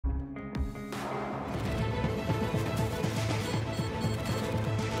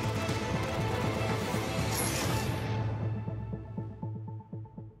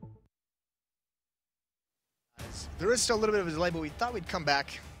There is still a little bit of a delay, but we thought we'd come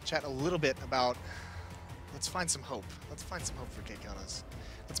back, chat a little bit about, let's find some hope. Let's find some hope for KKonaZ.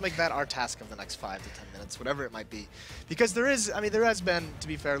 Let's make that our task of the next 5 to 10 minutes, whatever it might be. Because there is, I mean, there has been, to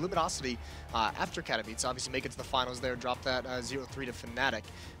be fair, Luminosity, after KKonaZ, obviously make it to the finals there, drop that 0-3 to Fnatic.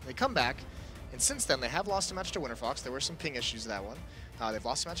 They come back, and since then, they have lost a match to WinterFox. There were some ping issues that one. They've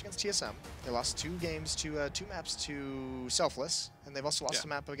lost a match against TSM. They lost 2 games to 2 maps to Selfless, and they've also lost a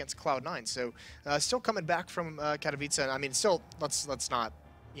map against Cloud9. So still coming back from Katowice. And I mean, still, let's not,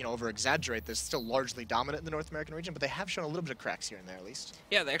 you know, over-exaggerate this. Still largely dominant in the North American region, but they have shown a little bit of cracks here and there, at least.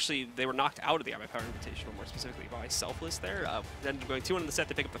 Yeah, they were knocked out of the iMyPower Invitational, more specifically by Selfless there. Ended up going 2-1 in the set.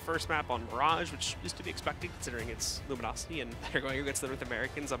 They pick up the first map on Mirage, which is to be expected considering it's Luminosity, and they're going against the North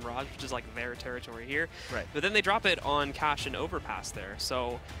Americans on Mirage, which is like their territory here. Right. But then they drop it on Cash and Overpass there.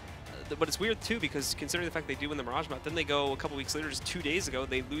 So, but it's weird too, because considering the fact they do win the Mirage map, then they go a couple weeks later, just 2 days ago,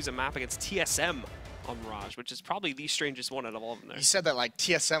 they lose a map against TSM on Mirage, which is probably the strangest one out of all of them there. You said that like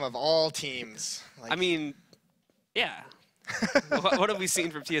TSM of all teams. Like, I mean, yeah. What have we seen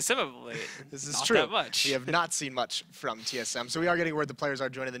from TSM of late? This is not true. That much. We have not seen much from TSM. So we are getting word the players are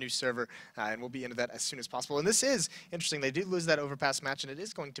joining the new server, and we'll be into that as soon as possible. And this is interesting. They did lose that Overpass match, and it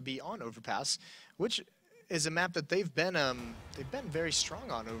is going to be on Overpass, which is a map that they've been very strong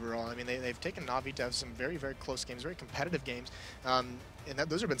on overall. I mean, they've taken Na'Vi to have some very, very close games, very competitive games. And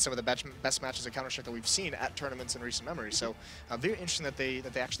those have been some of the best matches of Counter-Strike that we've seen at tournaments in recent memory. So very interesting that they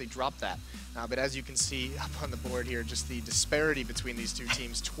actually dropped that. But as you can see up on the board here, just the disparity between these two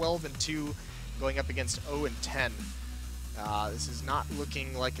teams, 12-2 going up against 0-10. This is not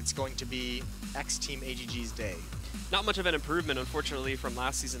looking like it's going to be X-Team AGG's day. Not much of an improvement, unfortunately, from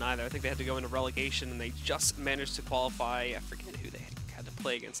last season either. I think they had to go into relegation, and they just managed to qualify. I forget who they had to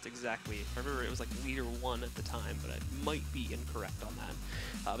play against exactly. I remember it was like Leader 1 at the time, but I might be incorrect on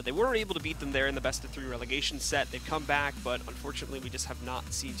that. But they were able to beat them there in the best-of-3 relegation set. They've come back, but unfortunately, we just have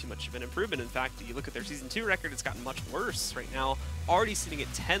not seen too much of an improvement. In fact, you look at their Season 2 record, it's gotten much worse right now. Already sitting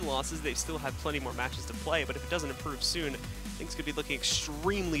at 10 losses. They still have plenty more matches to play, but if it doesn't improve soon, things could be looking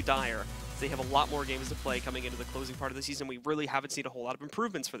extremely dire. They have a lot more games to play coming into the closing part of the season. We really haven't seen a whole lot of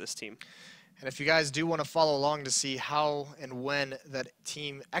improvements for this team. And if you guys do want to follow along to see how and when that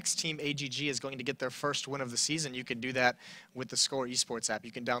X-Team AGG is going to get their first win of the season, you can do that with the Score Esports app.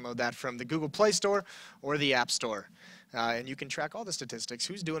 You can download that from the Google Play Store or the App Store. And you can track all the statistics,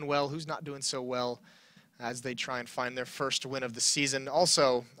 who's doing well, who's not doing so well, as they try and find their first win of the season.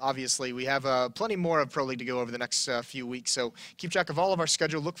 Also, obviously, we have plenty more of Pro League to go over the next few weeks, so keep track of all of our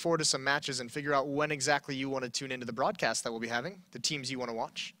schedule, look forward to some matches, and figure out when exactly you want to tune into the broadcast that we'll be having, the teams you want to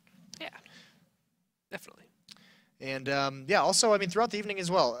watch. Yeah, definitely. And yeah, also, I mean, throughout the evening as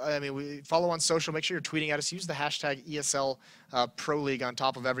well, I mean, we follow on social, make sure you're tweeting at us, use the hashtag ESL Pro League on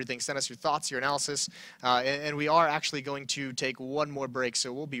top of everything, send us your thoughts, your analysis, and we are actually going to take one more break,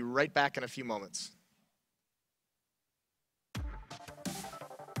 so we'll be right back in a few moments.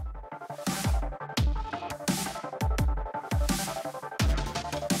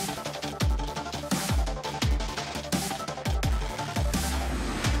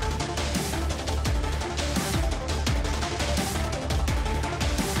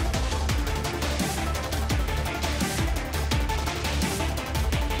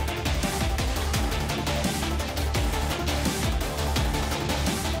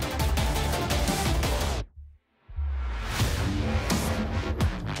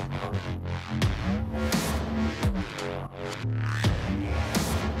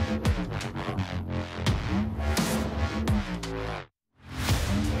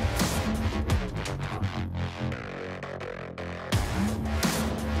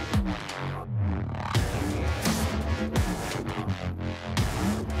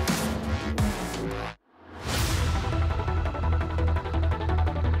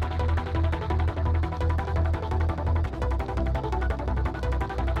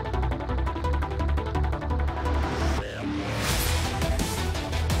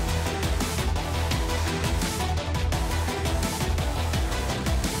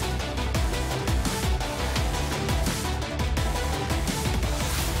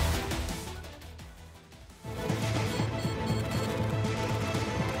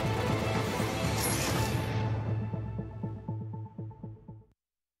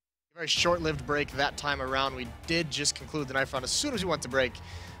 Very short-lived break that time around. We did just conclude the knife round as soon as we went to break.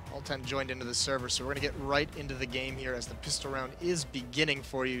 All 10 joined into the server, so we're going to get right into the game here as the pistol round is beginning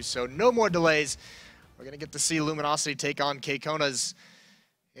for you. So no more delays. We're going to get to see Luminosity take on KKonaZ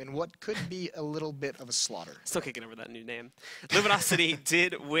in what could be a little bit of a slaughter. Still kicking over that new name. Luminosity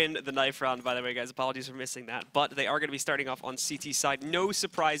did win the knife round, by the way, guys. Apologies for missing that. But they are going to be starting off on CT side. No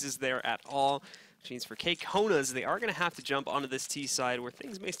surprises there at all. Which means for KKonaZ, they are going to have to jump onto this T side where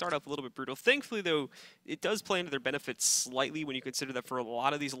things may start off a little bit brutal. Thankfully, though, it does play into their benefit slightly when you consider that for a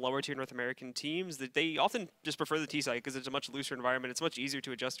lot of these lower tier North American teams, that they often just prefer the T side because it's a much looser environment. It's much easier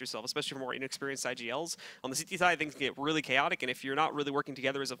to adjust yourself, especially for more inexperienced IGLs. On the CT side, things can get really chaotic, and if you're not really working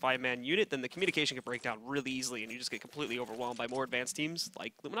together as a 5-man unit, then the communication can break down really easily, and you just get completely overwhelmed by more advanced teams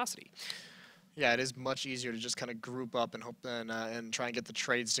like Luminosity. Yeah, it is much easier to just kind of group up and hope and try and get the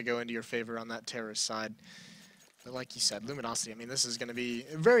trades to go into your favor on that terrorist side. But like you said, Luminosity, I mean, this is going to be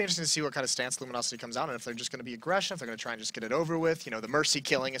very interesting to see what kind of stance Luminosity comes out, and if they're just going to be aggression, if they're going to try and just get it over with, you know, the mercy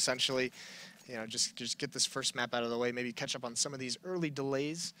killing essentially, you know, just get this first map out of the way, maybe catch up on some of these early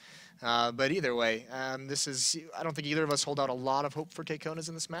delays. But either way, this is, I don't think either of us hold out a lot of hope for KKonaZ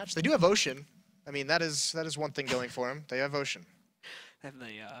in this match. They do have Ocean. I mean, that is one thing going for them. They have Ocean. And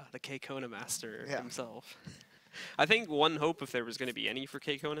the KKonaZ master himself. I think one hope, if there was going to be any for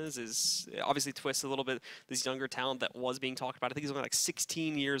KKonaZ, is obviously Twist, a little bit this younger talent that was being talked about. I think he's only like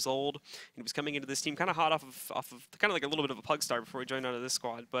 16 years old. He was coming into this team kind of hot off of kind of like a little bit of a pug star before he joined onto this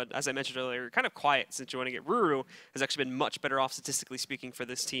squad. But as I mentioned earlier, kind of quiet since joining it. Ruru has actually been much better off statistically speaking for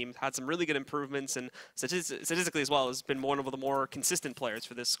this team. Had some really good improvements, and statistically as well has been one of the more consistent players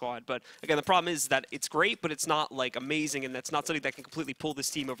for this squad. But again, the problem is that it's great, but it's not like amazing, and that's not something that can completely pull this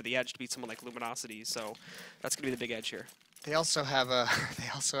team over the edge to beat someone like Luminosity. So that's going to be the big edge here. They also have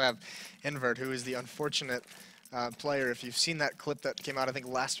Invert, who is the unfortunate player. If you've seen that clip that came out, I think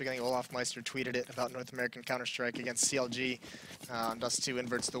last week, I think Olaf Meister tweeted it about North American Counter-Strike against CLG. On Dust 2,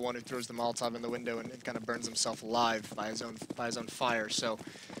 Invert's the one who throws the Molotov in the window and kind of burns himself alive by his own fire. So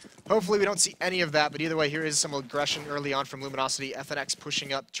hopefully we don't see any of that, but either way, here is some aggression early on from Luminosity. FNX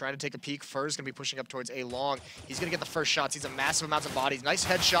pushing up, trying to take a peek. Fur's going to be pushing up towards A Long. He's going to get the first shots. He's a massive amounts of bodies. Nice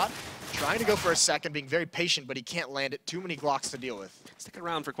headshot. Trying to go for a second, being very patient, but he can't land it. Too many Glocks to deal with. Sticking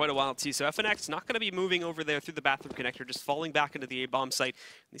around for quite a while, too. So FNX not going to be moving over there through the bathroom connector, just falling back into the A-bomb site.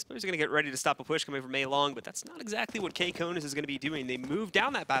 And these players are going to get ready to stop a push coming from A Long, but that's not exactly what KKonaZ is going to be doing. They move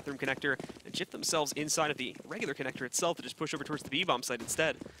down that bathroom connector and shift themselves inside of the regular connector itself to just push over towards the B-bomb site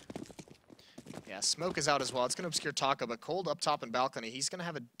instead. Yeah, smoke is out as well. It's going to obscure Taco, but Cold up top in balcony. He's going to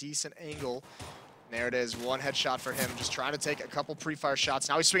have a decent angle. There it is, one headshot for him, just trying to take a couple pre-fire shots.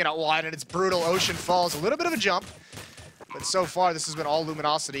 Now he's swinging out wide, and it's brutal. Ocean falls, a little bit of a jump, but so far this has been all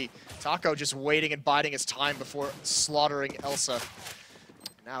Luminosity. Taco just waiting and biding his time before slaughtering Elsa.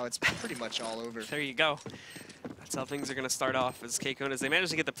 Now it's pretty much all over. There you go. That's how things are going to start off as KKonaZ. They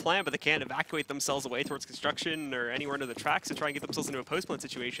managed to get the plan, but they can't evacuate themselves away towards construction or anywhere into the tracks to try and get themselves into a post-plant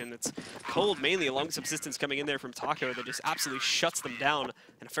situation. It's Cold mainly, a long subsistence coming in there from Taco that just absolutely shuts them down,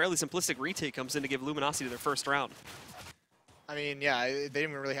 and a fairly simplistic retake comes in to give Luminosity their first round. I mean, yeah, they didn't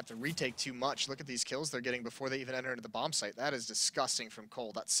even really have to retake too much. Look at these kills they're getting before they even enter into the bomb site. That is disgusting from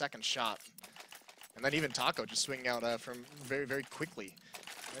Cold, that second shot. And then even Taco just swinging out from very, very quickly.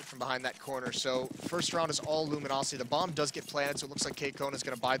 Right from behind that corner. So first round is all Luminosity. The bomb does get planted, so it looks like KKonaZ is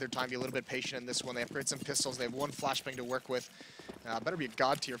going to bide their time, be a little bit patient in this one. They upgrade some pistols. They have one flashbang to work with. Better be a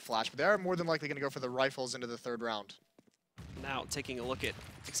god tier flash, but they are more than likely going to go for the rifles into the third round. Now taking a look at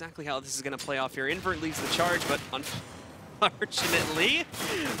exactly how this is going to play off here. Invert leads the charge, but unfortunately,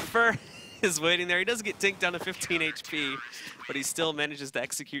 Fur is waiting there. He does get dinked down to 15 HP, but he still manages to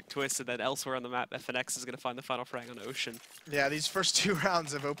execute Twist, and then elsewhere on the map, FNX is going to find the final frag on Ocean. Yeah, these first two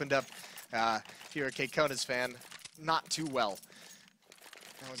rounds have opened up, if you're a KKonaZ fan, not too well.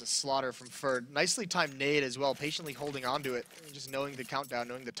 That was a slaughter from Fur. Nicely timed nade as well, patiently holding on to it, just knowing the countdown,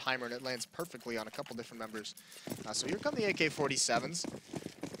 knowing the timer, and it lands perfectly on a couple different members. So here come the AK-47s.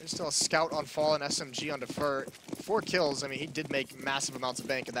 There's still a scout on Fallen, SMG onto Fur. 4 kills. I mean, he did make massive amounts of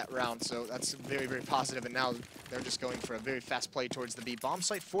bank in that round, so that's very, very positive. And now they're just going for a very fast play towards the B. Bomb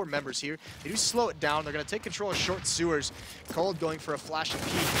site, 4 members here. They do slow it down. They're going to take control of short sewers. Cold going for a flash and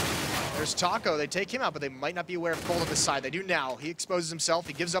peek. There's Taco. They take him out, but they might not be aware of Cold on this side. They do now. He exposes himself.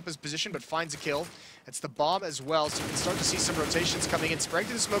 He gives up his position, but finds a kill. It's the bomb as well, so you can start to see some rotations coming in. Spraying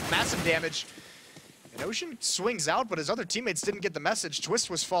through the smoke, massive damage. And Ocean swings out, but his other teammates didn't get the message. Twist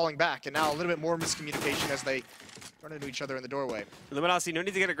was falling back, and now a little bit more miscommunication as they run into each other in the doorway. Luminosity, no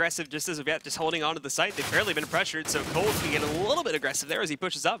need to get aggressive just as of yet, just holding on to the site. They've barely been pressured, so Cold can get a little bit aggressive there as he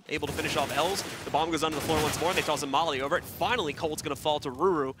pushes up, able to finish off L's. The bomb goes onto the floor once more, and they toss a molly over it. Finally, Cold's going to fall to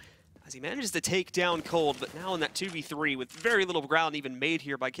Ruru as he manages to take down Cold, but now in that 2v3 with very little ground even made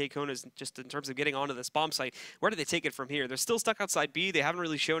here by KKonaZ just in terms of getting onto this bomb site. Where do they take it from here? They're still stuck outside B. They haven't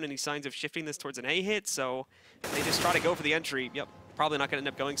really shown any signs of shifting this towards an A hit, so they just try to go for the entry. Yep, probably not going to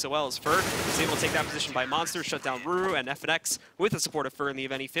end up going so well as Fur is able to take that position by Monster, shut down Ruru, and FNX with the support of Fur in the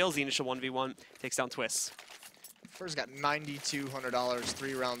event. He fails the initial 1v1, takes down Twist. Fur's got $9,200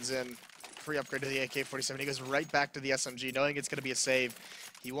 3 rounds in. free upgrade to the AK-47. He goes right back to the SMG, knowing it's going to be a save.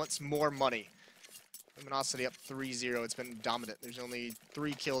 He wants more money. Luminosity up 3-0. It's been dominant. There's only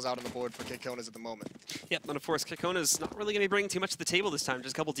 3 kills out on the board for KKonaZ at the moment. Yep, and of course, KKonaZ not really going to be bringing too much to the table this time.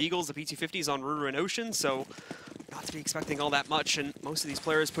 Just a couple Deagles, the P250s on Ruru and Ocean, so not to be expecting all that much. And most of these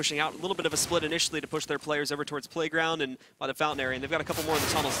players pushing out a little bit of a split initially to push their players over towards Playground and by the Fountain area. And they've got a couple more in the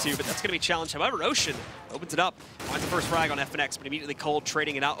tunnels too, but that's going to be a challenge. However, Ocean opens it up, finds the first frag on FNX, but immediately cold,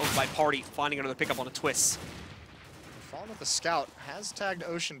 trading it out over by Party, finding another pickup on a Twist. Fallen with the scout, has tagged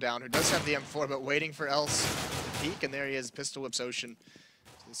Ocean down, who does have the M4, but waiting for Else to peek, and there he is, pistol whips Ocean.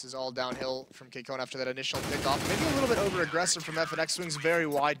 So this is all downhill from KKonaZ after that initial pickoff. Maybe a little bit over-aggressive from FNX, swings very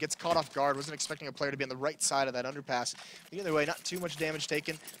wide, gets caught off guard, wasn't expecting a player to be on the right side of that underpass. But either way, not too much damage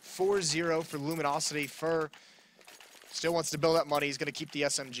taken. 4-0 for Luminosity. Fur still wants to build up money, he's going to keep the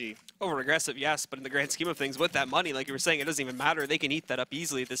SMG. Over-aggressive, yes, but in the grand scheme of things, with that money, like you were saying, it doesn't even matter. They can eat that up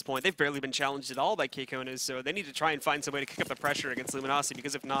easily at this point. They've barely been challenged at all by KKonaZ, so they need to try and find some way to kick up the pressure against Luminosity,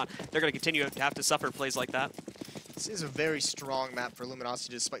 because if not, they're going to continue to have to suffer plays like that. This is a very strong map for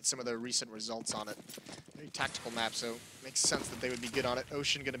Luminosity, despite some of their recent results on it. Very tactical map, so makes sense that they would be good on it.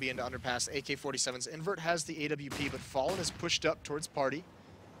 Ocean going to be into underpass, AK-47s. Invert has the AWP, but Fallen is pushed up towards Party.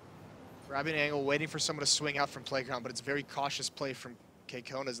 Grabbing an angle, waiting for someone to swing out from Playground, but it's very cautious play from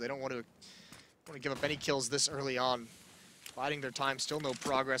KKonaZ. They don't want to give up any kills this early on. Biding their time, still no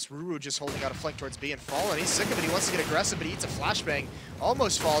progress. Ruru just holding out a flank towards B and Fallen. He's sick of it, he wants to get aggressive, but he eats a flashbang.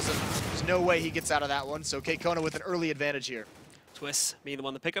 Almost falls, and there's no way he gets out of that one, so KKonaZ with an early advantage here. Twist being the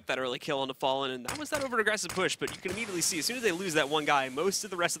one to pick up that early kill on the Fallen, and that was that over-aggressive push, but you can immediately see as soon as they lose that one guy, most of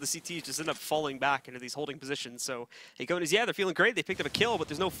the rest of the CTs just end up falling back into these holding positions. So KKonaZ, yeah, they're feeling great. They picked up a kill, but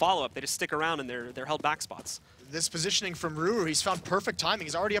there's no follow-up. They just stick around in their held back spots. This positioning from Ruru, he's found perfect timing.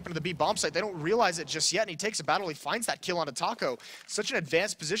 He's already up into the B bomb site. They don't realize it just yet, and he takes a battle. He finds that kill on a Taco. Such an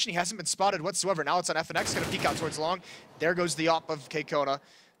advanced position. He hasn't been spotted whatsoever. Now it's on FNX, going to peek out towards long. There goes the op of KKonaZ.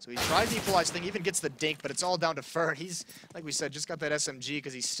 So he tries the equalize thing, even gets the dink, but it's all down to Fur. He's, like we said, just got that SMG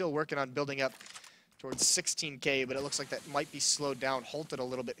because he's still working on building up towards 16K, but it looks like that might be slowed down, halted a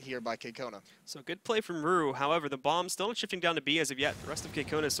little bit here by KKonaZ. So good play from Ruru. However, the bomb's still not shifting down to B as of yet. The rest of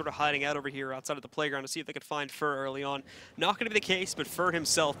KKonaZ is sort of hiding out over here outside of the playground to see if they could find Fur early on. Not going to be the case, but Fur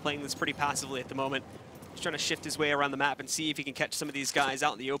himself playing this pretty passively at the moment. Just trying to shift his way around the map and see if he can catch some of these guys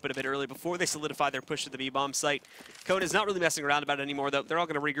out in the open a bit early before they solidify their push to the B-bomb site. KKonaZ not really messing around about it anymore, though. They're all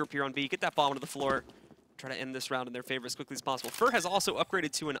going to regroup here on B, get that bomb to the floor, try to end this round in their favor as quickly as possible. Fur has also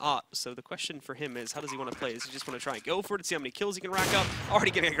upgraded to an op, so the question for him is, how does he want to play? Does he just want to try and go for it to see how many kills he can rack up?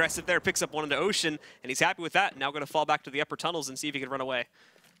 Already getting aggressive there, picks up one into Ocean, and he's happy with that. Now going to fall back to the upper tunnels and see if he can run away.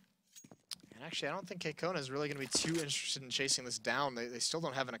 Actually, I don't think KKonaZ is really going to be too interested in chasing this down. They still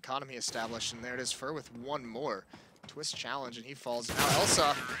don't have an economy established, and there it is, Fur with one more. Twist challenge, and he falls. Now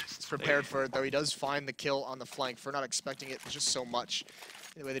Elsa is prepared for it, though he does find the kill on the flank. Fur not expecting it just so much.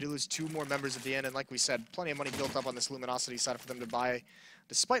 Anyway, they do lose 2 more members at the end, and like we said, plenty of money built up on this Luminosity side for them to buy,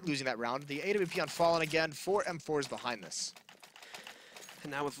 despite losing that round. The AWP on Fallen again, 4 M4s behind this. And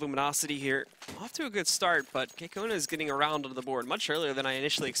now with Luminosity here, off to a good start, but KKonaZ is getting around on the board much earlier than I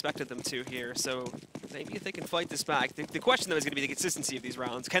initially expected them to here, so maybe if they can fight this back. The question, though, is going to be the consistency of these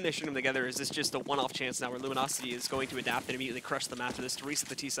rounds. Can they string them together? Is this just a one-off chance now where Luminosity is going to adapt and immediately crush them after this to reset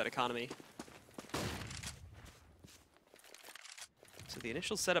the T-side economy? So the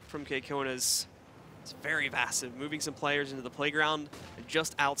initial setup from KKonaZ is very massive, moving some players into the playground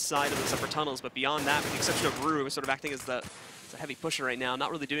just outside of those upper tunnels, but beyond that, with the exception of Ruru, sort of acting as the a heavy pusher right now, not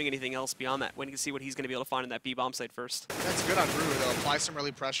really doing anything else beyond that. Waiting to see what he's going to be able to find in that B-bomb site first. That's good on Ruru, though. Apply some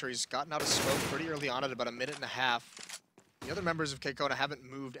early pressure. He's gotten out of smoke pretty early on at about a minute and a half. The other members of KKonaZ haven't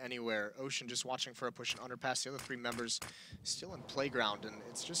moved anywhere. Ocean just watching for a push and underpass. The other 3 members still in playground, and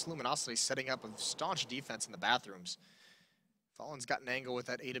it's just Luminosity setting up a staunch defense in the bathrooms. Fallen's got an angle with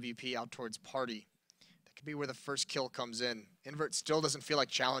that AWP out towards Party. That could be where the first kill comes in. Invert still doesn't feel like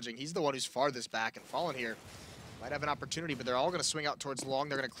challenging. He's the one who's farthest back, and Fallen here might have an opportunity, but they're all going to swing out towards long.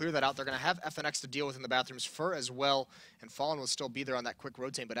 They're going to clear that out. They're going to have FNX to deal with in the bathrooms. Fur as well, and Fallen will still be there on that quick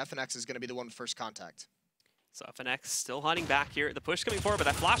rotate, but FNX is going to be the one with first contact. So FNX still hiding back here. The push coming forward, but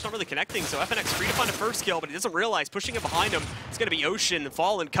that flash not really connecting. So FNX free to find a first kill, but he doesn't realize pushing it behind him. It's going to be Ocean and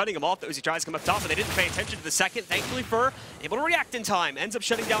Fallen cutting him off as he tries to come up top, but they didn't pay attention to the second. Thankfully, Fur able to react in time. Ends up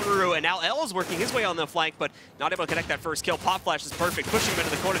shutting down Ruru, and now L is working his way on the flank, but not able to connect that first kill. Pop flash is perfect, pushing him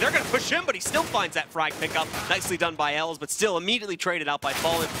into the corner. They're going to push him, but he still finds that frag pickup. Nicely done by Els, but still immediately traded out by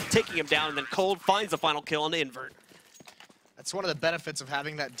Fallen, taking him down, and then Cold finds the final kill on the Invert. That's one of the benefits of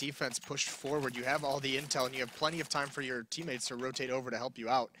having that defense pushed forward. You have all the intel, and you have plenty of time for your teammates to rotate over to help you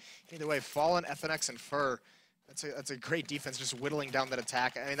out. Either way, Fallen, FNX, and Fur, that's a great defense, just whittling down that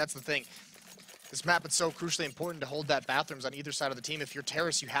attack. I mean, that's the thing. This map, it's so crucially important to hold that bathrooms on either side of the team. If you're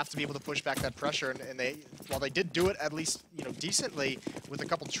Terrace, you have to be able to push back that pressure, and they, while they did do it at least, you know, decently with a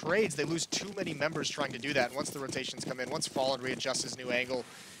couple trades, they lose too many members trying to do that. And once the rotations come in, once Fallen readjusts his new angle,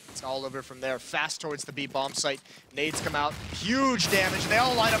 it's all over from there. Fast towards the B bomb site. Nades come out, huge damage. They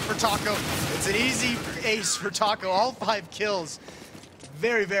all line up for Taco. It's an easy ace for Taco. All 5 kills,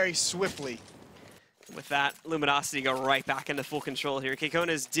 very, very swiftly. With that, Luminosity go right back into full control here.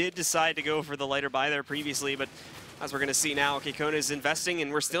 KKonaZ did decide to go for the lighter buy there previously, but as we're going to see now, KKonaZ is investing,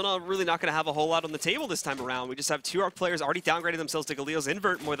 and we're still not going to have a whole lot on the table this time around. We just have 2 ARC players already downgraded themselves to Galil's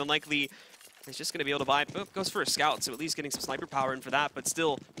invert. More than likely, he's just going to be able to buy, goes for a scout, so at least getting some sniper power in for that, but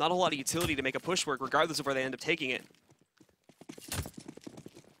still not a whole lot of utility to make a push work, regardless of where they end up taking it.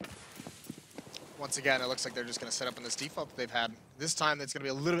 Once again, it looks like they're just going to set up in this default that they've had. This time, it's going to be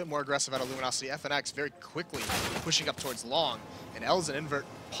a little bit more aggressive out of Luminosity. FNX very quickly pushing up towards long, and Els and Invert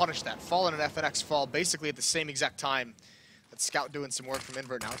punish that. Fallen and FNX fall basically at the same exact time. That Scout doing some work from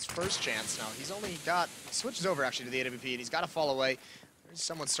Invert now. It's first chance now. He's only got, switches over actually to the AWP, and he's got to fall away. There's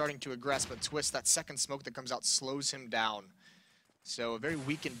someone starting to aggress, but Twist, that second smoke that comes out slows him down. So a very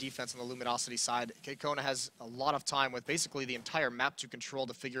weakened defense on the Luminosity side. KKonaZ has a lot of time with basically the entire map to control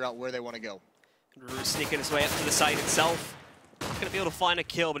to figure out where they want to go. Ruru sneaking his way up to the site itself. Not going to be able to find a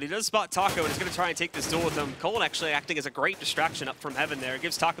kill, but he does spot Taco and is going to try and take this duel with him. Cole actually acting as a great distraction up from heaven there. It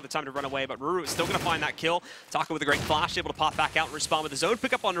gives Taco the time to run away, but Ruru is still going to find that kill. Taco with a great flash, able to pop back out and respond with his own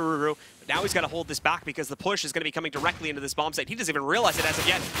pickup on Ruru. But now he's got to hold this back because the push is going to be coming directly into this bomb site. He doesn't even realize it as of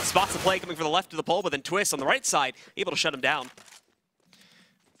yet. Spots the play coming from the left of the pole, but then Twist on the right side, able to shut him down.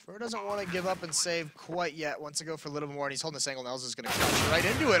 Fur doesn't want to give up and save quite yet. Wants to go for a little more, and he's holding this angle. Nels is going to crouch right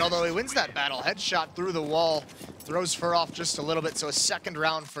into it, although he wins that battle. Headshot through the wall, throws Fur off just a little bit, so a second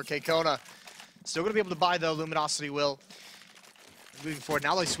round for KKonaZ. Still going to be able to buy, though. Luminosity will. Moving forward,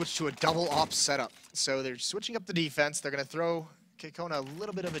 now they switch to a double op setup. So they're switching up the defense. They're going to throw KKonaZ a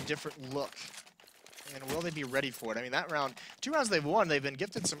little bit of a different look. And will they be ready for it? I mean, that round, 2 rounds they've won, they've been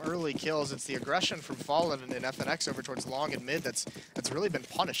gifted some early kills. It's the aggression from Fallen and FNX over towards long and mid that's really been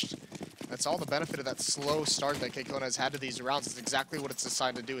punished. That's all the benefit of that slow start that KKonaZ has had to these rounds. It's exactly what it's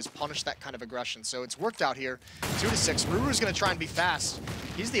decided to do, is punish that kind of aggression. So it's worked out here. 2-6. Ruru's going to try and be fast.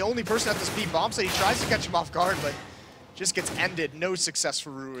 He's the only person at the speed bomb, so he tries to catch him off guard, but just gets ended. No success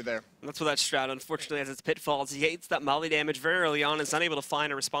for Ruru there. And that's what that Strat, unfortunately, has its pitfalls. He hates that molly damage very early on and is unable to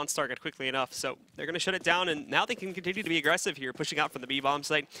find a response target quickly enough. So they're going to shut it down, and now they can continue to be aggressive here, pushing out from the B-bomb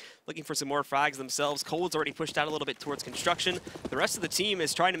site, looking for some more frags themselves. Cold's already pushed out a little bit towards construction. The rest of the team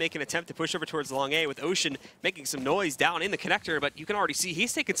is trying to make an attempt to push over towards long A, with Ocean making some noise down in the connector, but you can already see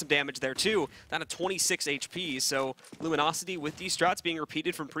he's taking some damage there too, down to 26 HP. So Luminosity, with these strats being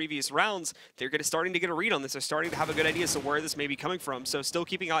repeated from previous rounds, they're starting to get a read on this. They're starting to have a good idea as to where this may be coming from. So still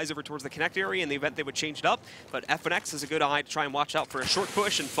keeping eyes over towards the connect area. In the event they would change it up, but FNX is a good eye to try and watch out for a short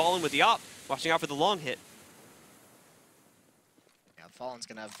push, and Fallen with the op, watching out for the long hit. Yeah, Fallen's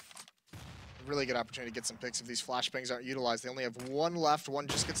going to have a really good opportunity to get some picks if these flashbangs aren't utilized. They only have 1 left. 1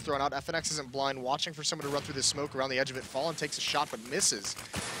 just gets thrown out. FNX isn't blind, watching for someone to run through the smoke around the edge of it. Fallen takes a shot, but misses.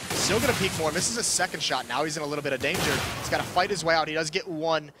 Still going to peek more. Misses a second shot. Now he's in a little bit of danger. He's got to fight his way out. He does get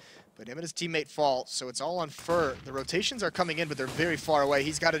 1. But him and his teammate fall, so it's all on Fur. The rotations are coming in, but they're very far away.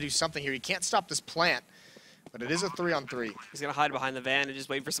 He's got to do something here. He can't stop this plant, but it is a 3-on-3. He's going to hide behind the van and just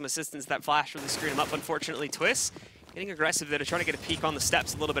wait for some assistance. That flash really screwed him up, unfortunately. Twist getting aggressive there to try to get a peek on the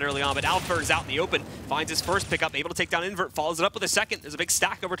steps a little bit early on, but Alfur is out in the open, finds his first pickup, able to take down Invert, follows it up with a second. There's a big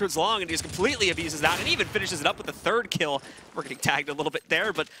stack over towards long, and he just completely abuses that, and even finishes it up with the 3rd kill. We're getting tagged a little bit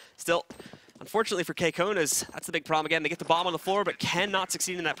there, but still, unfortunately for KKonaZ, that's the big problem again. They get the bomb on the floor, but cannot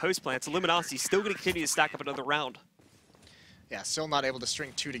succeed in that post plant. So Luminosity still going to continue to stack up another round. Yeah, still not able to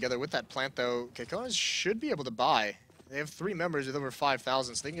string 2 together with that plant, though. KKonaZ should be able to buy. They have 3 members with over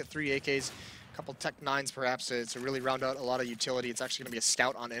 5,000, so they can get 3 AKs, a couple Tech 9s perhaps to really round out a lot of utility. It's actually going to be a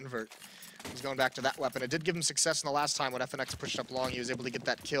scout on Invert. He's going back to that weapon. It did give him success in the last time when FNX pushed up long. He was able to get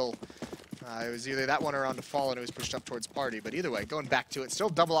that kill. It was either that one or on to Fallen, who was pushed up towards Party. But either way, going back to it. Still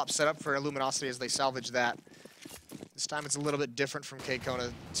double op setup for Luminosity as they salvage that. This time it's a little bit different from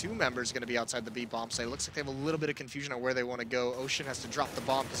KKonaZ. 2 members going to be outside the B bomb site. It looks like they have a little bit of confusion on where they want to go. Ocean has to drop the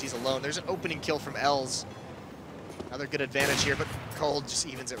bomb because he's alone. There's an opening kill from Els. Another good advantage here, but Cold just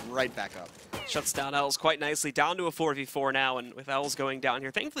evens it right back up. Shuts down Els quite nicely, down to a 4v4 now, and with Els going down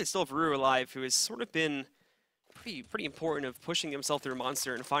here, thankfully still have Ruru alive, who has sort of been pretty important of pushing himself through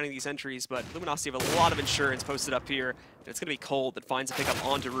Monster and finding these entries, but Luminosity have a lot of insurance posted up here, and it's going to be Cold that finds a pickup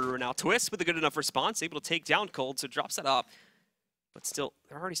onto Ruru now. Twist with a good enough response, able to take down Cold, so drops that up. But still,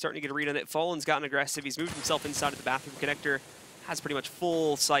 they're already starting to get a read on it. Fallen's gotten aggressive. He's moved himself inside of the bathroom connector. has pretty much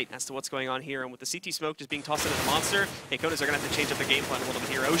full sight as to what's going on here. And with the CT smoke just being tossed into the monster, KKonaZ are going to have to change up their game plan a little bit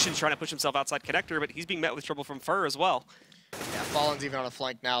here. Ocean's trying to push himself outside connector, but he's being met with trouble from Fur as well. Yeah, Fallen's even on a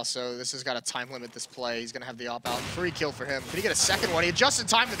flank now, so this has got a time limit, this play. He's going to have the op out. Free kill for him. Can he get a second one? He adjusts in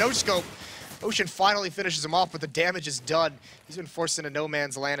time, the no-scope. Ocean finally finishes him off, but the damage is done. He's been forced into no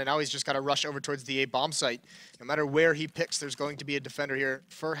man's land, and now he's just got to rush over towards the A bomb site. No matter where he picks, there's going to be a defender here.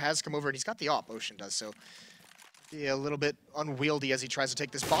 Fur has come over, and he's got the op, Ocean does, so be a little bit unwieldy as he tries to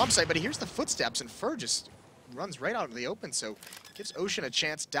take this bomb site, but he hears the footsteps, and Fur just runs right out into the open, so gives Ocean a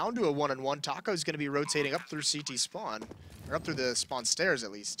chance down to a 1-on-1. Taco's going to be rotating up through CT spawn, or up through the spawn stairs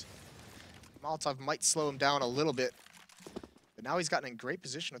at least. Molotov might slow him down a little bit, but now he's gotten in great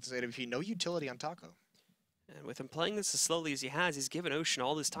position with his AWP. No utility on Taco. And with him playing this as slowly as he has, he's given Ocean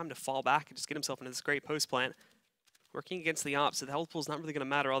all this time to fall back and just get himself into this great post plant. Working against the op, so the health pool's not really going to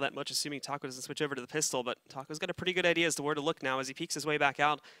matter all that much, assuming Taco doesn't switch over to the pistol, but Taco's got a pretty good idea as to where to look now as he peeks his way back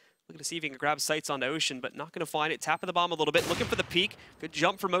out. Looking to see if he can grab sights onto Ocean, but not going to find it. Tapping the bomb a little bit, looking for the peek. Good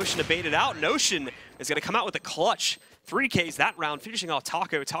jump from Ocean to bait it out, and Ocean is going to come out with a clutch. 3Ks that round, finishing off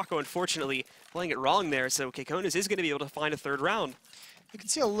Taco. Taco, unfortunately, playing it wrong there, so KKonaZ is going to be able to find a third round. You can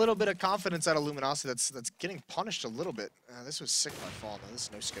see a little bit of confidence out of Luminosity that's getting punished a little bit. This was sick by Fallen, though.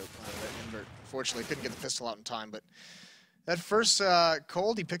 This no-scope. Invert, unfortunately, couldn't get the pistol out in time, but that first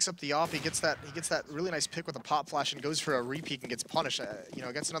cold, he picks up the op. He gets that really nice pick with a pop flash and goes for a repeat and gets punished. You know,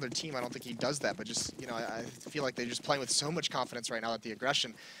 against another team, I don't think he does that. But just, you know, I feel like they're just playing with so much confidence right now that the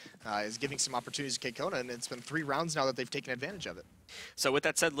aggression is giving some opportunities to KKonaZ, and it's been 3 rounds now that they've taken advantage of it. So with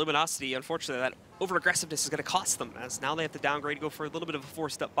that said, Luminosity, unfortunately, that over-aggressiveness is going to cost them, as now they have to downgrade, go for a little bit of a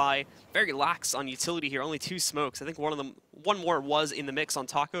forced-up buy. Very lax on utility here, only 2 smokes. I think one more was in the mix on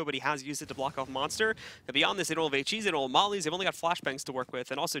Taco, but he has used it to block off Monster. But beyond this, they don't have HEs, they don't have mollies, they've only got flashbangs to work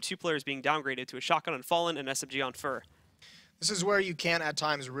with, and also 2 players being downgraded to a shotgun on Fallen and SMG on Fur. This is where you can at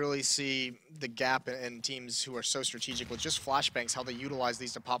times really see the gap in teams who are so strategic with just flashbangs, how they utilize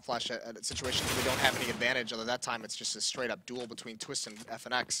these to pop flash at situations where they don't have any advantage. Although that time it's just a straight up duel between Twist and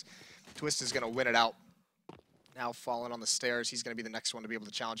FNX. Twist is going to win it out. Now Fallen on the stairs, he's going to be the next one to be able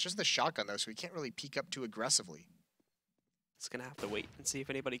to challenge. Just the shotgun though, so he can't really peek up too aggressively. It's going to have to wait and see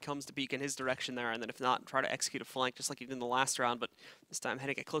if anybody comes to peek in his direction there, and then if not, try to execute a flank just like he did in the last round, but this time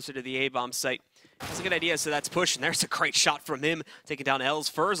heading it closer to the A-bomb site. That's a good idea, so that's push, and there's a great shot from him, taking down L's.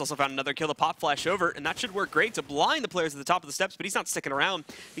 Furs also found another kill, the pop flash over, and that should work great to blind the players at the top of the steps, but he's not sticking around.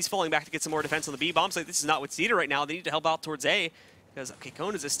 He's falling back to get some more defense on the B-bomb site. This is not what's needed right now. They need to help out towards A, because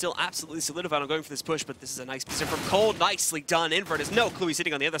KKonaZ is still absolutely solidified on going for this push, but this is a nice piece from Cold. Nicely done. Invert has no clue he's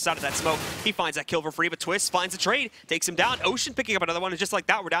sitting on the other side of that smoke. He finds that kill for free, but Twist finds a trade, takes him down. Ocean picking up another one, and just like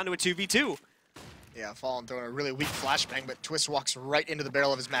that, we're down to a 2v2. Yeah, Fallen throwing a really weak flashbang, but Twist walks right into the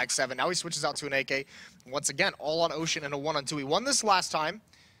barrel of his Mag 7. Now he switches out to an AK. Once again, all on Ocean and a 1-on-2. He won this last time,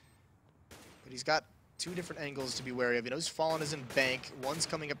 but he's got 2 different angles to be wary of. He knows Fallen is in bank. One's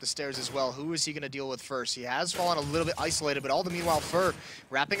coming up the stairs as well. Who is he going to deal with first? He has Fallen a little bit isolated, but all the meanwhile, Fur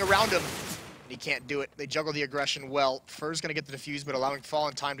wrapping around him, and he can't do it. They juggle the aggression well. Fur's going to get the defuse, but allowing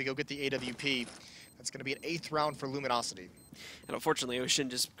Fallen time to go get the AWP. That's going to be an 8th round for Luminosity. And unfortunately, Ocean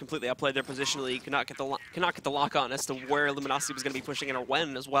just completely outplayed their positionally. Cannot get the lock on as to where Luminosity was going to be pushing in or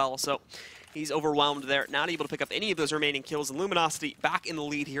when as well. So he's overwhelmed there, not able to pick up any of those remaining kills. And Luminosity back in the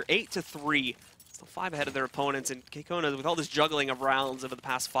lead here, 8-3. 5 ahead of their opponents, and KKonaZ, with all this juggling of rounds over the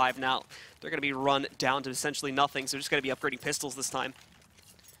past 5 now, they're going to be run down to essentially nothing, so they're just going to be upgrading pistols this time.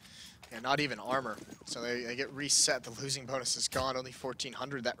 Yeah, not even armor. So they get reset. The losing bonus is gone. Only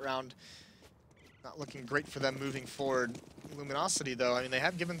 1,400 that round. Not looking great for them moving forward. Luminosity, though, I mean, they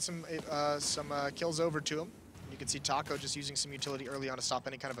have given some kills over to them. You can see Taco just using some utility early on to stop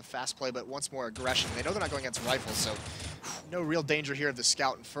any kind of a fast play, but once more aggression. They know they're not going against rifles, so no real danger here of the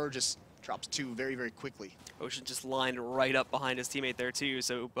scout, and Fur just drops 2 very, very quickly. Ocean just lined right up behind his teammate there too,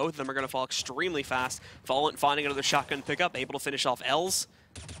 so both of them are going to fall extremely fast. Fallen finding another shotgun pickup, able to finish off L's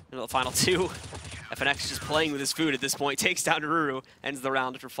into the final 2. FNX just playing with his food at this point, takes down Ruru, ends the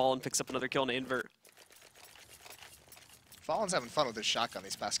round after Fallen picks up another kill in Invert. Fallen's having fun with his shotgun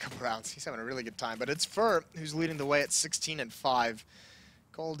these past couple rounds. He's having a really good time, but it's Fur who's leading the way at 16-5.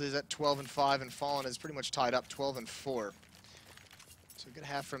 Cold is at 12-5, and Fallen is pretty much tied up 12-4. So a good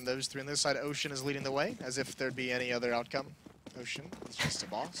half from those 3. On the other side, Ocean is leading the way, as if there'd be any other outcome. Ocean is just a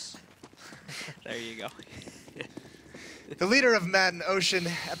boss. There you go. The leader of Madden, Ocean,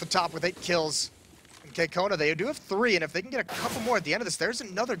 at the top with 8 kills. KKona, they do have 3, and if they can get a couple more at the end of this, there's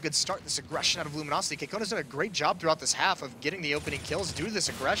another good start. This aggression out of Luminosity. KKona's done a great job throughout this half of getting the opening kills due to this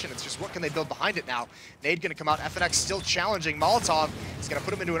aggression. It's just what can they build behind it now. Nade gonna come out, FNX still challenging. Molotov is gonna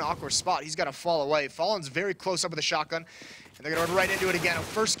put him into an awkward spot. He's gotta fall away. Fallen's very close up with a shotgun, and they're gonna run right into it again.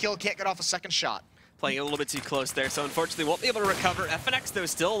 First kill, can't get off a second shot. Playing a little bit too close there, so unfortunately won't be able to recover. FNX, though,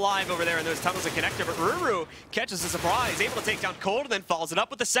 still alive over there in those tunnels of connector, but Ruru catches a surprise, able to take down Cold, and then follows it up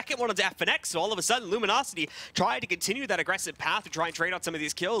with the second one onto FNX, so all of a sudden, Luminosity tried to continue that aggressive path to try and trade out some of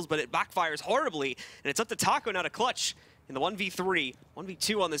these kills, but it backfires horribly, and it's up to Taco now to clutch in the 1v3,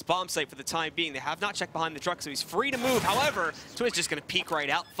 1v2 on this bomb site for the time being. They have not checked behind the truck, so he's free to move. However, Twitch just going to peek right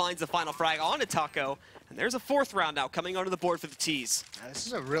out, finds the final frag onto Taco, and there's a 4th round now coming onto the board for the T's. This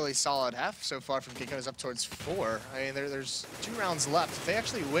is a really solid half so far from KKona's up towards 4. I mean, there's 2 rounds left. If they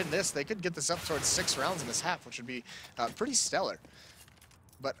actually win this, they could get this up towards 6 rounds in this half, which would be pretty stellar.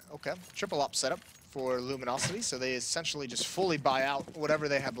 But, okay, triple op setup for Luminosity, so they essentially just fully buy out whatever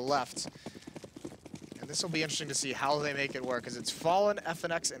they have left. And this will be interesting to see how they make it work, because it's Fallen,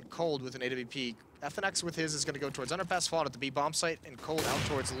 FNX, and Cold with an AWP. FNX with his is going to go towards Underpass, Fallen at the B bomb site, and Cold out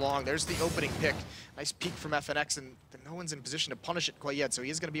towards Long. There's the opening pick. Nice peek from FNX, and no one's in position to punish it quite yet, so he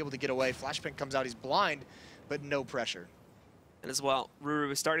is going to be able to get away. Flashbang comes out, he's blind, but no pressure. And as well,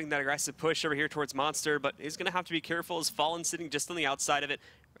 Ruru is starting that aggressive push over here towards Monster, but he's going to have to be careful as Fallen sitting just on the outside of it.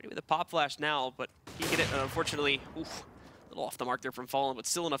 Ready with a pop flash now, but he get it, unfortunately, a little off the mark there from Fallen, but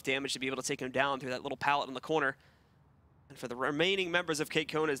still enough damage to be able to take him down through that little pallet in the corner. And for the remaining members of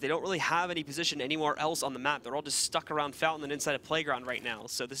KKonaZ, they don't really have any position anywhere else on the map. They're all just stuck around Fountain and inside a playground right now.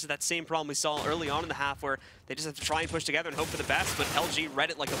 So this is that same problem we saw early on in the half where they just have to try and push together and hope for the best, but LG read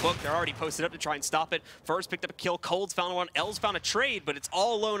it like a book. They're already posted up to try and stop it. First picked up a kill, Cold's found one, L's found a trade, but it's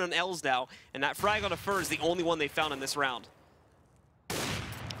all alone on L's now, and that frag on a Fur is the only one they found in this round.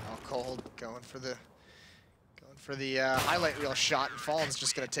 Oh, Cold going for the highlight reel shot, and Fallen's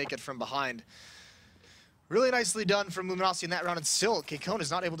just going to take it from behind. Really nicely done from Luminosity in that round, and still, KKonaZ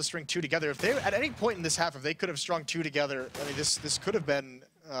is not able to string 2 together. If they, at any point in this half, if they could have strung 2 together, I mean, this could have been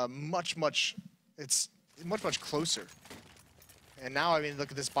much closer. And now, I mean,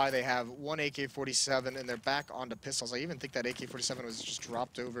 look at this buy they have. 1 AK-47, and they're back onto pistols. I even think that AK-47 was just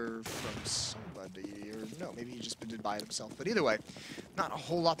dropped over from somebody, or no, maybe he just did buy it himself. But either way, not a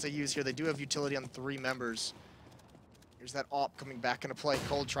whole lot to use here. They do have utility on 3 members. Here's that AWP coming back into play.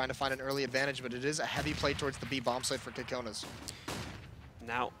 Cold trying to find an early advantage, but it is a heavy play towards the B bomb site for KKonaZ.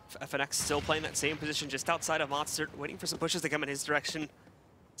 Now, FNX still playing that same position just outside of Monster, waiting for some pushes to come in his direction.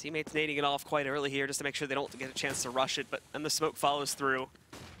 Teammates nading it off quite early here just to make sure they don't get a chance to rush it, but then the smoke follows through.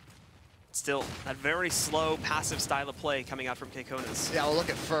 Still, that very slow, passive style of play coming out from KKonaZ. Yeah, well, look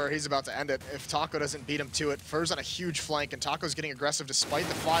at Fur. He's about to end it. If Taco doesn't beat him to it, Fur's on a huge flank, and Taco's getting aggressive despite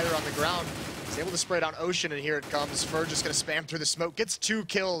the fire on the ground. He's able to spray down Ocean, and here it comes. Fur just going to spam through the smoke, gets 2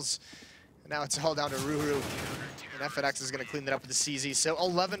 kills. And now it's all down to Ruru. And FNX is going to clean that up with the CZ. So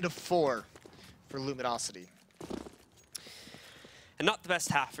 11-4 for Luminosity. And not the best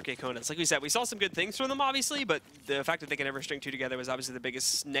half for KKonaZ. Like we said, we saw some good things from them, obviously, but the fact that they can never string 2 together was obviously the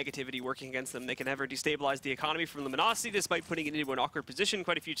biggest negativity working against them. They can never destabilize the economy from Luminosity, despite putting it into an awkward position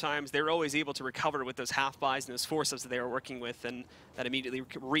quite a few times. They were always able to recover with those half buys and those 4-subs that they were working with, and that immediately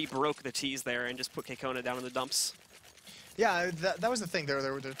re-broke the T's there and just put KKonaZ down in the dumps. Yeah, that was the thing.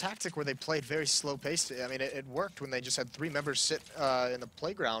 Their tactic where they played very slow-paced. I mean, it worked when they just had 3 members sit in the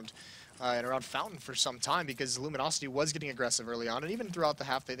playground and around Fountain for some time, because Luminosity was getting aggressive early on, and even throughout the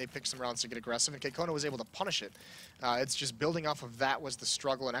half, they picked some rounds to get aggressive, and KKonaZ was able to punish it. It's just building off of that was the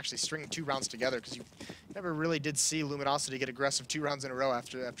struggle, and actually stringing 2 rounds together, because you never really did see Luminosity get aggressive 2 rounds in a row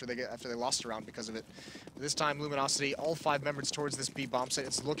after they lost a round because of it. This time, Luminosity, all 5 members towards this B bomb site.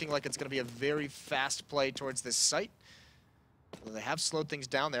 It's looking like it's going to be a very fast play towards this site. Well, they have slowed things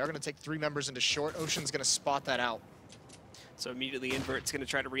down. They are going to take 3 members into short. Ocean's going to spot that out. So immediately Invert's going to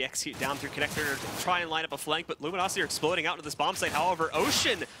try to re-execute down through connector to try and line up a flank, but Luminosity are exploding out into this bomb site. However,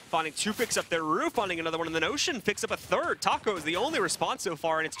 Ocean finding 2 picks up their roof, finding another one, and then Ocean picks up a 3rd. Taco is the only response so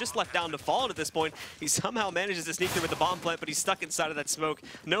far, and it's just left down to Fallen at this point. He somehow manages to sneak through with the bomb plant, but he's stuck inside of that smoke.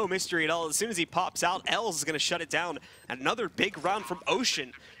 No mystery at all. As soon as he pops out, Els is going to shut it down. Another big round from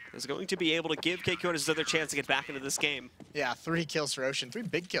Ocean is going to be able to give KKonaZ another chance to get back into this game. Yeah, 3 kills for Ocean, 3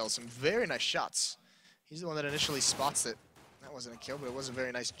 big kills, some very nice shots. He's the one that initially spots it. That wasn't a kill, but it was a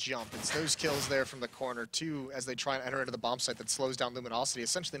very nice jump. It's those kills there from the corner, too, as they try and enter into the bomb site that slows down Luminosity.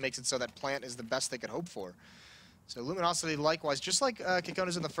 Essentially makes it so that plant is the best they could hope for. So Luminosity, likewise, just like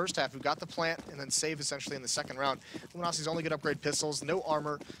KKonaZ in the first half, who got the plant and then saved essentially in the second round. Luminosity's only good upgrade pistols, no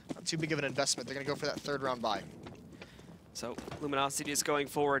armor, not too big of an investment. They're going to go for that 3rd round buy. So Luminosity is going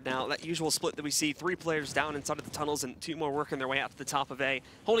forward now. That usual split that we see, 3 players down inside of the tunnels and 2 more working their way out to the top of A,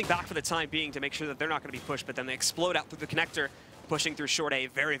 holding back for the time being to make sure that they're not going to be pushed, but then they explode out through the connector, pushing through short A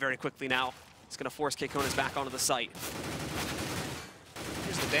very, very quickly now. It's going to force KKonaZ back onto the site.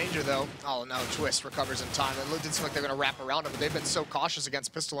 Here's the danger, though. Oh, no, Twist recovers in time. It didn't seem like they're going to wrap around him, but they've been so cautious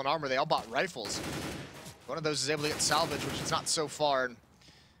against pistol and armor, they all bought rifles. One of those is able to get salvage, which is not so far. And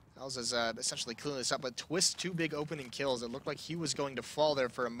Els is essentially cleaning this up, but Twist 2 big opening kills. It looked like he was going to fall there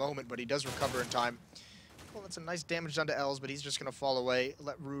for a moment, but he does recover in time. Well, that's a nice damage done to Els, but he's just going to fall away.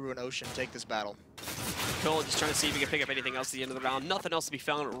 Let Ruru and Ocean take this battle. Cole just trying to see if he can pick up anything else at the end of the round. Nothing else to be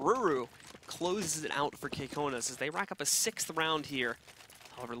found. Ruru closes it out for KKonaZ as they rack up a 6th round here.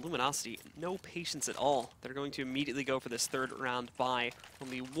 However, Luminosity, no patience at all. They're going to immediately go for this 3rd round bye.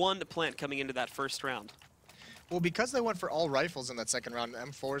 Only 1 plant coming into that 1st round. Well, because they went for all rifles in that 2nd round,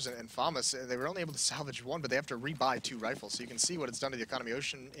 M4s and FAMAS, they were only able to salvage 1, but they have to rebuy 2 rifles. So you can see what it's done to the economy.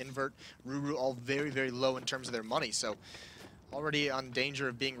 Ocean, Invert, Ruru, all very, very low in terms of their money. So already on danger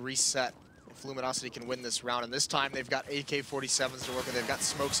of being reset if Luminosity can win this round. And this time they've got AK-47s to work with. They've got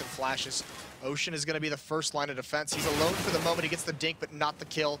smokes and flashes. Ocean is going to be the first line of defense. He's alone for the moment. He gets the dink, but not the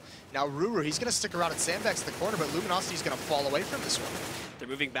kill. Now Ruru, he's going to stick around at Sandbags in the corner, but Luminosity is going to fall away from this one. They're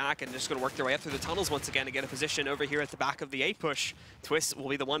moving back and just going to work their way up through the tunnels once again to get a position over here at the back of the A push. Twist will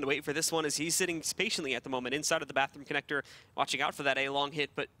be the one to wait for this one as he's sitting patiently at the moment inside of the bathroom connector, watching out for that A long hit,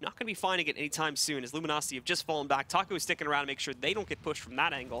 but not going to be finding it anytime soon as Luminosity have just fallen back. Taco is sticking around to make sure they don't get pushed from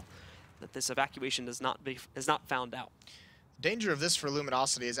that angle, that this evacuation is not found out. Danger of this for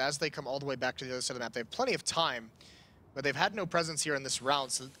Luminosity is as they come all the way back to the other side of the map, they have plenty of time, but they've had no presence here in this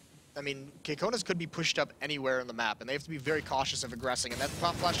round. So, I mean, KKonaZ could be pushed up anywhere on the map, and they have to be very cautious of aggressing. And that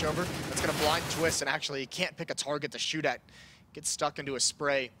pop flash over, that's going to blind Twist, and actually he can't pick a target to shoot at. Gets stuck into a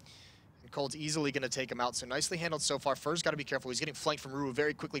spray, and Cold's easily going to take him out. So nicely handled so far. Fur's got to be careful. He's getting flanked from Ruru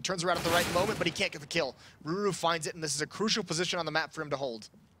very quickly. Turns around at the right moment, but he can't get the kill. Ruru finds it, and this is a crucial position on the map for him to hold.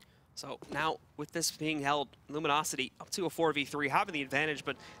 So now, with this being held, Luminosity up to a 4v3, having the advantage,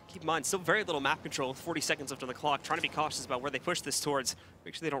 but keep in mind, still very little map control with 40 seconds left on the clock, trying to be cautious about where they push this towards,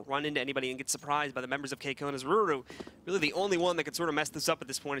 make sure they don't run into anybody and get surprised by the members of KKonaZ. Ruru, really the only one that can sort of mess this up at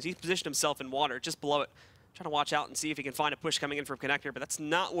this point, as he's positioned himself in water, just below it, trying to watch out and see if he can find a push coming in from Connector, but that's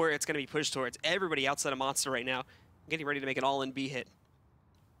not where it's going to be pushed towards. Everybody outside of Monster right now, getting ready to make an all-in B hit.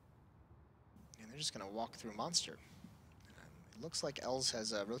 And they're just going to walk through Monster. Looks like Els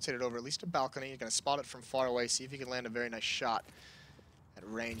has rotated over at least a balcony. You're going to spot it from far away, see if he can land a very nice shot at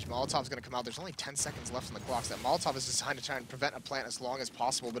range. Molotov's going to come out. There's only 10 seconds left on the clock. So that Molotov is designed to try and prevent a plant as long as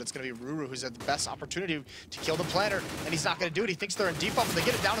possible, but it's going to be Ruru who's had the best opportunity to kill the planter, and he's not going to do it. He thinks they're in default, but they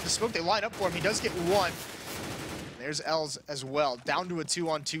get it down to the smoke. They line up for him. He does get 1. There's Els as well, down to a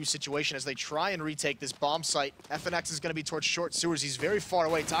 2-on-2 situation as they try and retake this bomb site. FNX is going to be towards short sewers. He's very far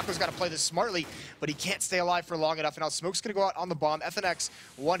away. Taco's got to play this smartly, but he can't stay alive for long enough. And now Smoke's going to go out on the bomb. FNX,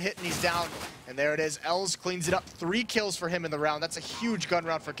 1 hit and he's down. And there it is. Els cleans it up. 3 kills for him in the round. That's a huge gun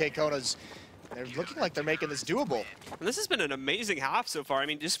round for KKonaZ. They're looking like they're making this doable. And this has been an amazing half so far. I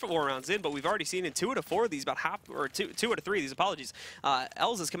mean, just 4 rounds in, but we've already seen in 2 out of 4 of these, about half, or 2 out of 3 of these, apologies.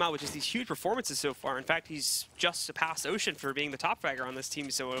 Els has come out with just these huge performances so far. In fact, he's just surpassed Ocean for being the top fragger on this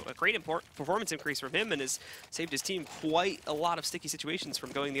team, so a great performance increase from him and has saved his team quite a lot of sticky situations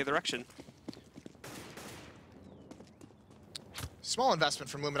from going the other direction. Small investment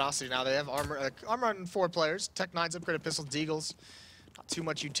from Luminosity now. They have armor on 4 players. Tech-9's upgraded pistol, Deagles. Not too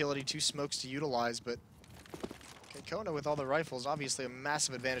much utility, 2 smokes to utilize, but KKonaZ with all the rifles, obviously a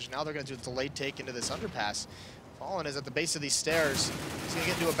massive advantage. Now they're going to do a delayed take into this underpass. Fallen is at the base of these stairs. He's going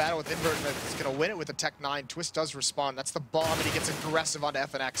to get into a battle with Invert, and he's going to win it with the Tech-9. Twist does respond. That's the bomb, and he gets aggressive onto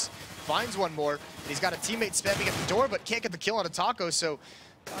FNX. Finds 1 more, and he's got a teammate spamming at the door, but can't get the kill on a Taco, so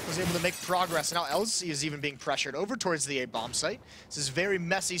Taco's able to make progress. Now LC is even being pressured over towards the A bomb site. This is very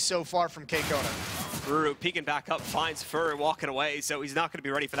messy so far from KKonaZ. Ruru peeking back up, finds Fur walking away, so he's not going to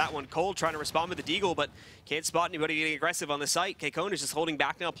be ready for that one. Cole trying to respond with the Deagle, but can't spot anybody getting aggressive on the site. KKonaZ just holding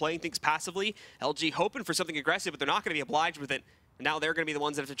back now, playing things passively. LG hoping for something aggressive, but they're not going to be obliged with it. And now they're going to be the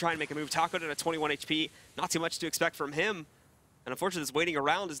ones that have to try and make a move. Taco down at 21 HP, not too much to expect from him. And unfortunately, this waiting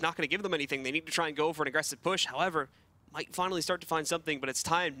around is not going to give them anything. They need to try and go for an aggressive push. However, might finally start to find something, but it's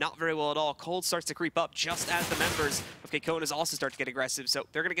timed not very well at all. Cold starts to creep up just as the members of KKonaZ also start to get aggressive. So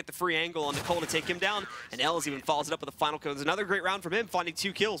they're going to get the free angle on Cole to take him down, and Els even follows it up with a final kill. There's another great round from him, finding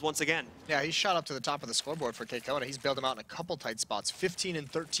 2 kills once again. Yeah, he shot up to the top of the scoreboard for KKonaZ. He's bailed him out in a couple tight spots, 15 and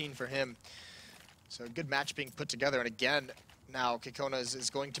 13 for him. So a good match being put together, and again, now KKonaZ is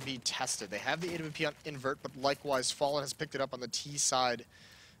going to be tested. They have the AWP on Invert, but likewise Fallen has picked it up on the T side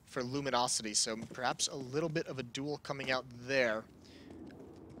for Luminosity, so perhaps a little bit of a duel coming out there.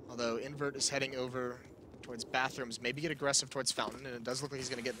 Although Invert is heading over towards bathrooms, maybe get aggressive towards Fountain, and it does look like he's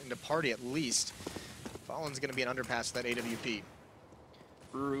going to get into party at least. Fallen's going to be an underpass with that AWP.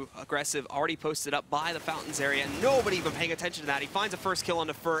 Ruru, aggressive, already posted up by the Fountains area. Nobody even paying attention to that. He finds a first kill on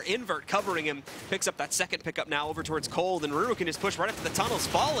the Fur. Invert covering him, picks up that second pickup now over towards Cold, and Ruru can just push right up to the tunnels.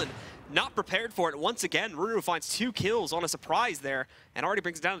 Fallen, not prepared for it. Once again, Ruru finds 2 kills on a surprise there, and already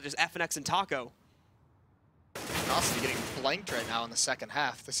brings it down to just FNX and Taco. Luminosity getting blanked right now in the second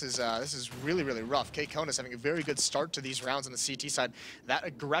half. This is really, really rough. KKonaZ having a very good start to these rounds on the CT side. That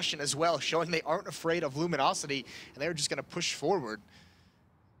aggression as well, showing they aren't afraid of Luminosity, and they're just going to push forward.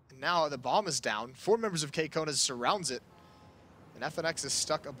 Now the bomb is down. 4 members of KKonaZ surrounds it. And FNX is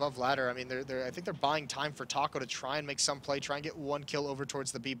stuck above ladder. I mean, I think they're buying time for Taco to try and make some play, try and get 1 kill over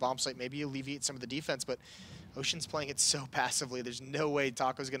towards the B bomb site, maybe alleviate some of the defense, but Ocean's playing it so passively. There's no way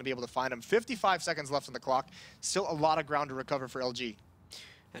Taco's going to be able to find him. 55 seconds left on the clock. Still a lot of ground to recover for LG.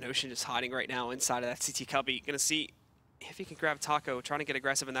 And Ocean is hiding right now inside of that CT cubby. Gonna see if he can grab Taco, trying to get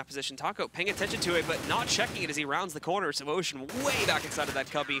aggressive in that position. Taco paying attention to it, but not checking it as he rounds the corner. So Ocean way back inside of that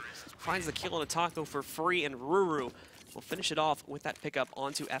cubby, finds the kill on a Taco for free, and Ruru will finish it off with that pickup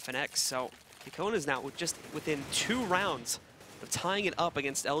onto FNX. So KKonaZ now just within 2 rounds of tying it up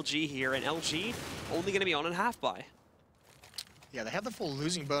against LG here, and LG only gonna be on a half buy. Yeah, they have the full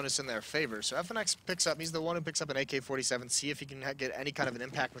losing bonus in their favor. So FNX picks up, he's the one who picks up an AK-47, see if he can get any kind of an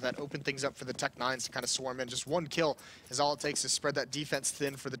impact with that, open things up for the Tech-9s to kind of swarm in. Just 1 kill is all it takes to spread that defense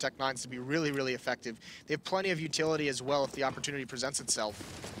thin for the Tech-9s to be really, really effective. They have plenty of utility as well if the opportunity presents itself.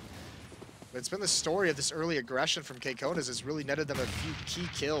 But it's been the story of this early aggression from KKonaZ has really netted them a few key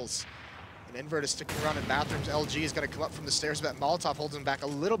kills. And Invert is sticking around in bathrooms. LG is going to come up from the stairs, but that Molotov holds him back a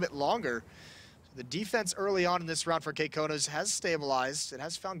little bit longer. The defense early on in this round for KKonaZ has stabilized. It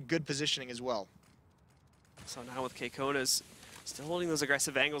has found good positioning as well. So now with KKonaZ still holding those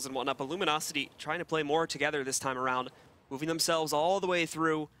aggressive angles and whatnot, but Luminosity trying to play more together this time around, moving themselves all the way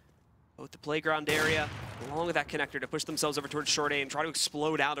through both the playground area, along with that connector to push themselves over towards short A and try to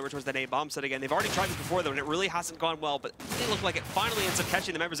explode out over towards that A bomb set again. They've already tried it before though, and it really hasn't gone well, but they look like it finally ends up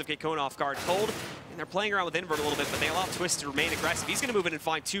catching the members of KKonaZ off guard. Cold, and they're playing around with Invert a little bit, but they allow Twist to remain aggressive. He's gonna move in and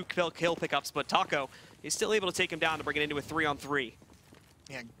find 2 kill pickups, but Taco is still able to take him down to bring it into a 3-on-3.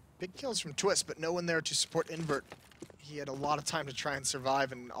 Yeah, big kills from Twist, but no one there to support Invert. He had a lot of time to try and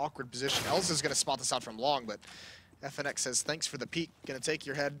survive in an awkward position. Elsa's gonna spot this out from long, but FNX says, thanks for the peek, gonna take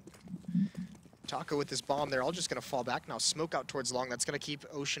your head. Taco with this bomb, they're all just going to fall back now. Smoke out towards long. That's going to keep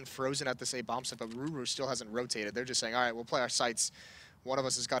Ocean frozen at this A bomb set, but Ruru still hasn't rotated. They're just saying, all right, we'll play our sights. One of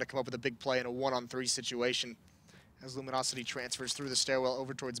us has got to come up with a big play in a 1-on-3 situation. As Luminosity transfers through the stairwell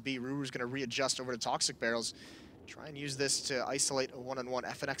over towards B, Ruru's going to readjust over to Toxic Barrels. Try and use this to isolate a 1-on-1.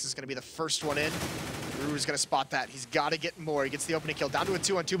 FNX is going to be the first one in. Ruru's going to spot that. He's got to get more. He gets the opening kill down to a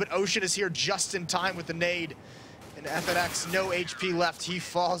 2-on-2, but Ocean is here just in time with the nade. And FNX, no HP left. He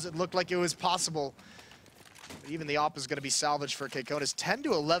falls. It looked like it was possible. But even the op is going to be salvaged for KKonaZ.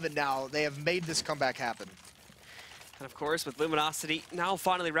 10-11 now. They have made this comeback happen. And of course, with Luminosity now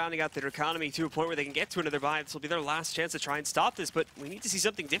finally rounding out their economy to a point where they can get to another buy, this will be their last chance to try and stop this. But we need to see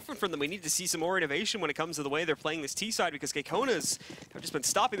something different from them. We need to see some more innovation when it comes to the way they're playing this T side, because KKonaZ have just been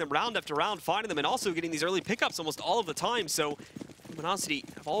stopping them round after round, finding them, and also getting these early pickups almost all of the time. So Luminosity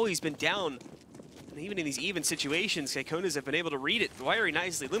have always been down. And even in these even situations, KKonaZ have been able to read it very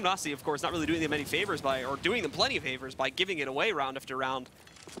nicely. Luminosity, of course, not really doing them any favors or doing them plenty of favors by giving it away round after round.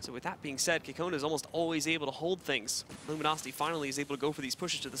 So with that being said, KKonaZ is almost always able to hold things. Luminosity finally is able to go for these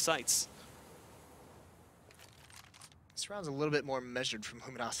pushes to the sites. This round's a little bit more measured from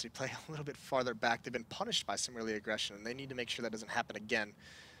Luminosity, play a little bit farther back. They've been punished by some early aggression, and they need to make sure that doesn't happen again.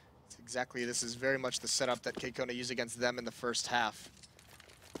 This is very much the setup that KKonaZ used against them in the first half.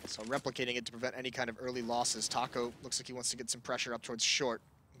 So replicating it to prevent any kind of early losses. Taco looks like he wants to get some pressure up towards short.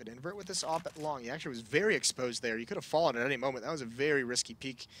 But Invert with this op at long, he actually was very exposed there. He could have fallen at any moment. That was a very risky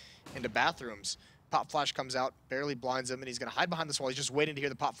peek into bathrooms. Pop flash comes out, barely blinds him, and he's going to hide behind this wall. He's just waiting to hear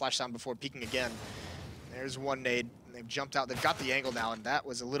the pop flash sound before peeking again. There's one nade, and they've jumped out. They've got the angle now, and that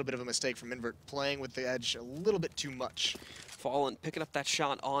was a little bit of a mistake from Invert, playing with the edge a little bit too much. Fallen picking up that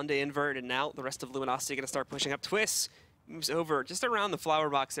shot onto Invert, and now the rest of Luminosity going to start pushing up. Twist moves over just around the flower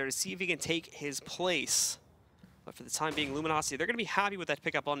box there to see if he can take his place. But for the time being, Luminosity, they're going to be happy with that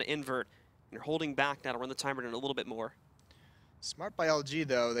pickup onto Invert. And they're holding back now to run the timer in a little bit more. Smart by LG,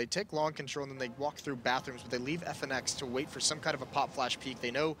 though. They take long control and then they walk through bathrooms, but they leave FNX to wait for some kind of a pop flash peek.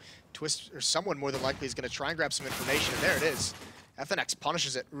 They know Twist, or someone more than likely, is going to try and grab some information, and there it is. FNX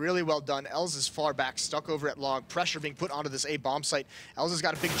punishes it. Really well done. Els is far back, stuck over at long. Pressure being put onto this A bomb site. Els has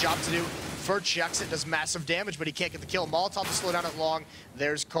got a big job to do. Fur checks it, does massive damage, but he can't get the kill. Molotov to slow down at long.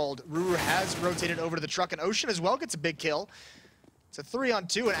 There's Cold. Ruru has rotated over to the truck, and Ocean as well gets a big kill. It's a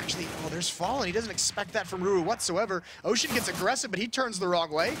 3-on-2, and actually, oh, there's Fallen. He doesn't expect that from Ruru whatsoever. Ocean gets aggressive, but he turns the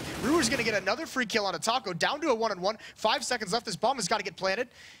wrong way. Ruru's gonna get another free kill on a Taco, down to a 1-on-1. 5 seconds left, this bomb has gotta get planted.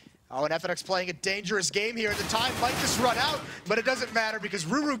 Oh, and FNX playing a dangerous game here. The time might just run out, but it doesn't matter because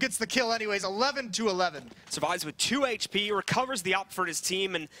Ruru gets the kill anyways, 11-11. Survives with 2 HP, recovers the op for his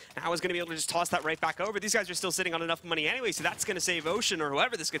team, and now is going to be able to just toss that right back over. These guys are still sitting on enough money anyway, so that's going to save Ocean or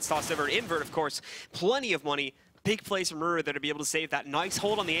whoever this gets tossed over. Invert, of course, plenty of money. Big plays from Ruru there to be able to save that. Nice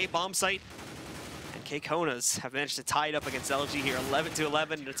hold on the A bomb site. And KKonaZ have managed to tie it up against LG here,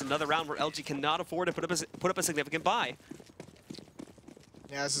 11-11. And it's another round where LG cannot afford to put up a significant buy.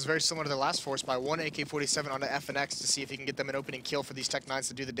 Yeah, this is very similar to the last force by 1 AK-47 onto FNX to see if he can get them an opening kill for these Tech-9s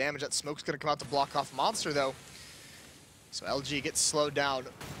to do the damage. That smoke's going to come out to block off Monster, though. So LG gets slowed down.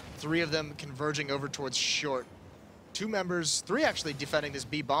 3 of them converging over towards short. 2 members, 3 actually defending this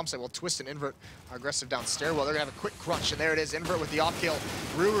B bomb site while Twist and Invert are aggressive down stairwell. They're going to have a quick crunch, and there it is. Invert with the off kill.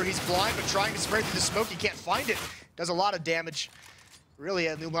 Ruru, he's blind, but trying to spray through the smoke. He can't find it. Does a lot of damage. Really,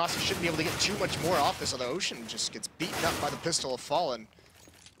 Luminosity shouldn't be able to get too much more off this, although Ocean just gets beaten up by the pistol of Fallen.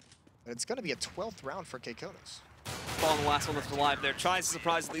 But it's going to be a 12th round for KKonaZ. Fallen, the last one left alive there. Tries to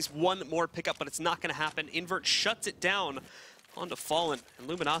surprise at least one more pickup, but it's not going to happen. Invert shuts it down onto Fallen, and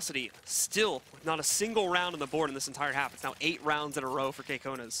Luminosity still with not a single round on the board in this entire half. It's now 8 rounds in a row for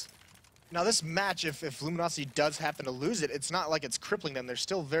KKonaZ. Now this match, if Luminosity does happen to lose it, it's not like it's crippling them. They're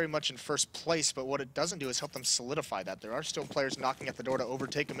still very much in first place, but what it doesn't do is help them solidify that. There are still players knocking at the door to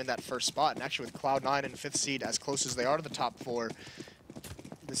overtake them in that first spot, and actually with Cloud9 and 5th seed as close as they are to the top 4,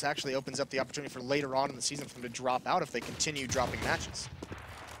 this actually opens up the opportunity for later on in the season for them to drop out if they continue dropping matches.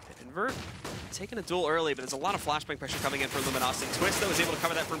 Invert taking a duel early, but there's a lot of flashbang pressure coming in for Luminosity. Twist, though, is able to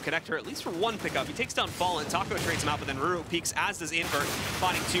cover that from Connector, at least for 1 pickup. He takes down Fallen. Taco trades him out, but then Ruru peeks, as does Invert,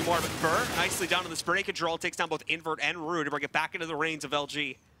 finding 2 more. But Fur, nicely down to this break draw, takes down both Invert and Ruru to bring it back into the reins of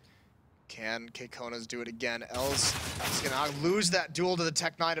LG. Can KKonaZ do it again? Els is going to lose that duel to the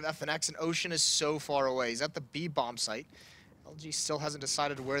Tech-9 of FNX, and Ocean is so far away. He's at the B bomb site. LG still hasn't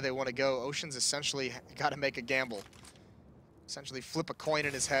decided where they want to go. Ocean's essentially got to make a gamble. Essentially flip a coin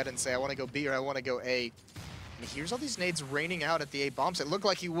in his head and say, I want to go B or I want to go A. And he hears all these nades raining out at the A bomb site. It looked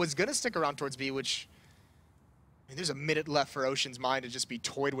like he was going to stick around towards B, which, I mean, there's a minute left for Ocean's mind to just be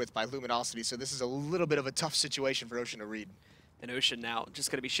toyed with by Luminosity. So this is a little bit of a tough situation for Ocean to read. And Ocean now just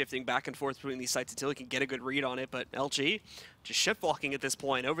going to be shifting back and forth between these sites until he can get a good read on it. But LG just shift walking at this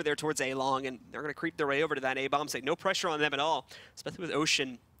point over there towards A long, and they're going to creep their way over to that A bomb site. No pressure on them at all, especially with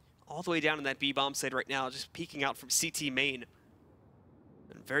Ocean all the way down in that B bomb site right now, just peeking out from CT main.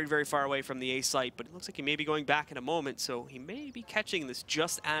 And very, very far away from the A site, but it looks like he may be going back in a moment, so he may be catching this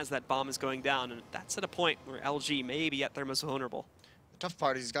just as that bomb is going down, and that's at a point where LG may be at their most vulnerable. The tough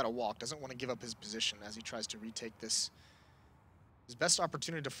part is he's got to walk, doesn't want to give up his position as he tries to retake this. His best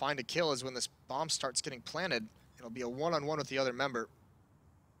opportunity to find a kill is when this bomb starts getting planted. It'll be a one-on-one with the other member.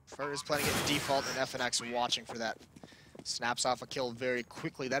 Fur is planning it default, and FNX watching for that. Snaps off a kill very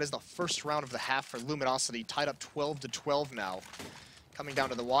quickly. That is the first round of the half for Luminosity, tied up 12-12 now. Coming down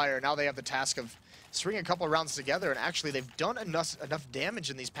to the wire. Now they have the task of stringing a couple of rounds together, and actually they've done enough damage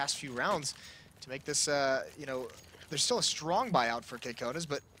in these past few rounds to make this, you know, there's still a strong buyout for KKonaZ,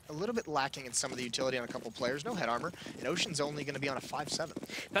 but a little bit lacking in some of the utility on a couple players. No head armor, and Ocean's only going to be on a 5-7.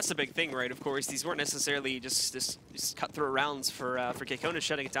 That's the big thing, right? Of course, these weren't necessarily just cut-through rounds for KKonaZ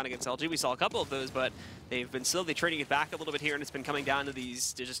shutting it down against LG. We saw a couple of those, but they've been slowly trading it back a little bit here, and it's been coming down to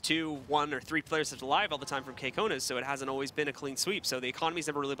these just 2, 1, or 3 players that's alive all the time from KKonaZ, so it hasn't always been a clean sweep. So the economy's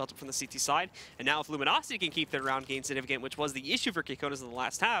never really built up from the CT side, and now if Luminosity can keep their round gain significant, which was the issue for KKonaZ in the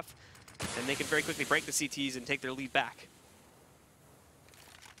last half, then they can very quickly break the CTs and take their lead back.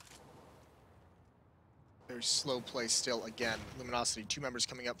 Very slow play still again. Luminosity, 2 members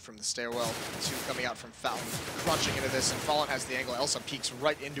coming up from the stairwell, 2 coming out from Fountain, crunching into this, and Fallen has the angle. Elsa peeks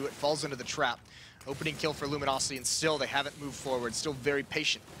right into it, falls into the trap. Opening kill for Luminosity, and still they haven't moved forward, still very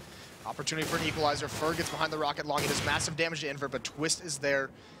patient. Opportunity for an equalizer. Fur gets behind the rocket long. He does massive damage to Invert, but Twist is there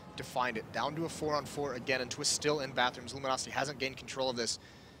to find it. Down to a 4-on-4 again, and Twist still in bathrooms. Luminosity hasn't gained control of this.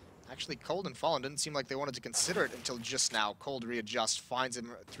 Actually, Cold and Fallen didn't seem like they wanted to consider it until just now. Cold readjusts, finds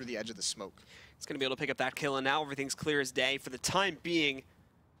him through the edge of the smoke. He's going to be able to pick up that kill, and now everything's clear as day for the time being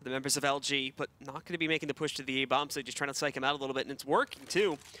for the members of LG, but not going to be making the push to the A-bomb, so just trying to psych him out a little bit, and it's working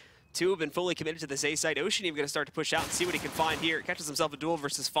too. Two have been fully committed to this A site. Ocean even going to start to push out and see what he can find here. Catches himself a duel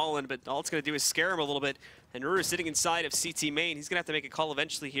versus Fallen, but all it's going to do is scare him a little bit. And Ruru sitting inside of CT main. He's going to have to make a call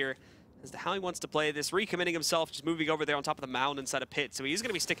eventually here as to how he wants to play this. Recommitting himself, just moving over there on top of the mound inside a pit. So he's going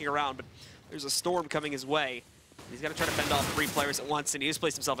to be sticking around, but there's a storm coming his way. He's got to try to fend off 3 players at once, and he just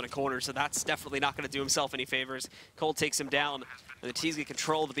placed himself in a corner, so that's definitely not going to do himself any favors. Cold takes him down, and the T's going to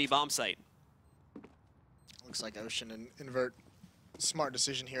control the B bomb site. Looks like Ocean and Invert. Smart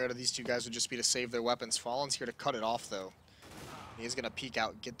decision here out of these two guys would just be to save their weapons. Fallen's here to cut it off, though. He is going to peek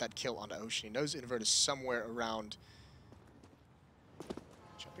out, get that kill onto Ocean. He knows Invert is somewhere around.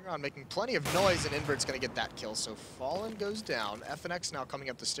 Jumping around, making plenty of noise, and Invert's going to get that kill. So Fallen goes down. FNX now coming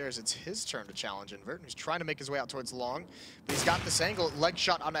up the stairs. It's his turn to challenge Invert. He's trying to make his way out towards long, but he's got this angle. Leg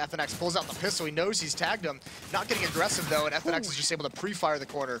shot onto FNX, pulls out the pistol. He knows he's tagged him. Not getting aggressive, though, and FNX is just able to pre-fire the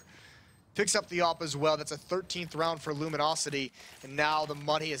corner. Picks up the op as well. That's a 13th round for Luminosity, and now the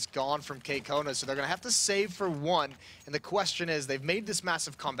money is gone from KKonaZ, so they're going to have to save for 1. And the question is, they've made this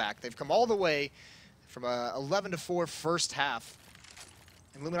massive comeback. They've come all the way from a 11-4 first half,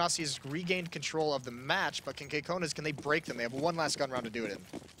 and Luminosity has regained control of the match, but can they break them? They have one last gun round to do it in.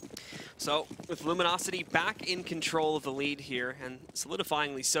 So, with Luminosity back in control of the lead here, and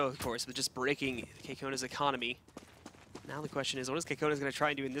solidifyingly so, of course, but just breaking KKonaZ economy. Now the question is, what is KKonaZ going to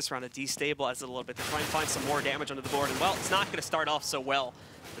try and do in this round to destabilize it a little bit, to try and find some more damage onto the board? And, well, it's not going to start off so well,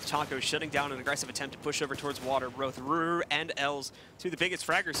 with Taco shutting down an aggressive attempt to push over towards water. Both Ruru and Els, two of the biggest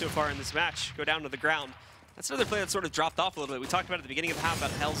fraggers so far in this match, go down to the ground. That's another play that sort of dropped off a little bit. We talked about at the beginning of the half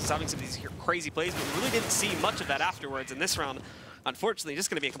about Els having some of these crazy plays, but we really didn't see much of that afterwards. In this round, unfortunately, just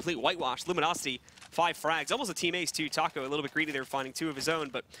going to be a complete whitewash. Luminosity, 5 frags, almost a team ace too. Taco a little bit greedy there, finding 2 of his own,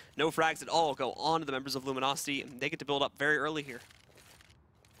 but no frags at all go on to the members of Luminosity, and they get to build up very early here.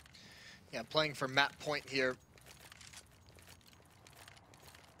 Yeah, playing for Matt Point here.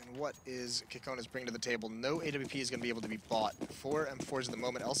 And what is KKonaZ bringing to the table? No AWP is going to be able to be bought. 4 M4s at the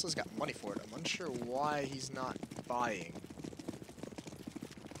moment. Elsa's got money for it. I'm unsure why he's not buying.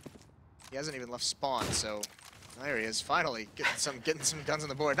 He hasn't even left spawn, so there he is, finally getting some guns on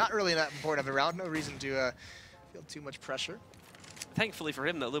the board. Not really that important of a round. No reason to feel too much pressure. Thankfully for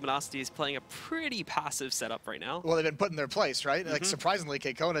him, though, Luminosity is playing a pretty passive setup right now. Well, they've been put in their place, right? Like, surprisingly,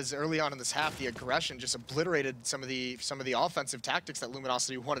 KKonaZ early on in this half, the aggression just obliterated some of the offensive tactics that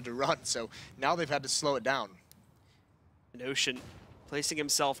Luminosity wanted to run. So now they've had to slow it down. And Ocean placing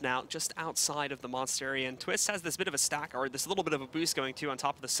himself now just outside of the monster area, and Twist has this bit of a stack, or this little bit of a boost going too on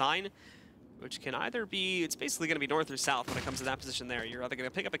top of the sign, which can either be, it's basically going to be north or south when it comes to that position there. You're either going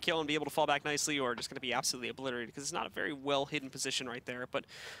to pick up a kill and be able to fall back nicely, or just going to be absolutely obliterated, because it's not a very well hidden position right there. But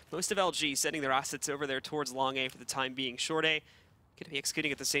most of LG sending their assets over there towards long A for the time being. Short A going to be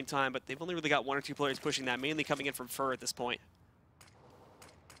executing at the same time, but they've only really got 1 or 2 players pushing that, mainly coming in from Fur at this point.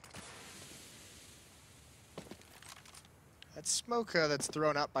 That smoke that's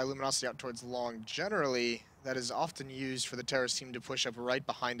thrown out by Luminosity out towards long, generally, that is often used for the terrorist team to push up right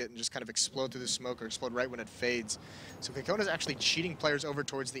behind it and just kind of explode through the smoke or explode right when it fades. So KKonaZ actually cheating players over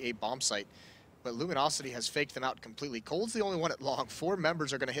towards the A bomb site, but Luminosity has faked them out completely. Cold's the only one at long. 4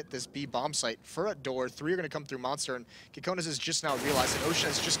 members are going to hit this B bomb site. Fur at door, 3 are going to come through Monster, and KKonaZ has just now realized that Ocean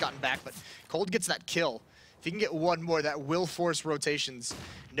has just gotten back, but Cold gets that kill. If he can get 1 more, that will force rotations.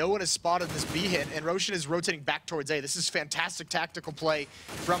 No one has spotted this B hit, and Ocean is rotating back towards A. This is fantastic tactical play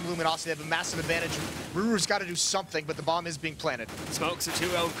from Luminosity. They have a massive advantage. Ruru's got to do something, but the bomb is being planted. Smokes a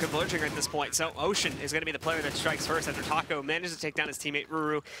 2-0 converging at this point, so Ocean is going to be the player that strikes first after Taco manages to take down his teammate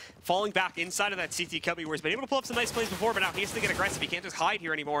Ruru, falling back inside of that CT cubby where he's been able to pull up some nice plays before, but now he has to get aggressive. He can't just hide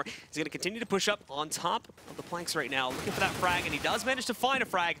here anymore. He's going to continue to push up on top of the planks right now, looking for that frag, and he does manage to find a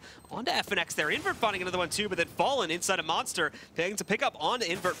frag onto FNX there. Invert finding another one too, but then Fallen inside a Monster, beginning to pick up onto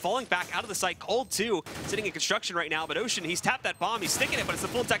Invert, falling back out of the site. Cold too, sitting in construction right now, but Ocean, he's tapped that bomb, he's sticking it, but it's the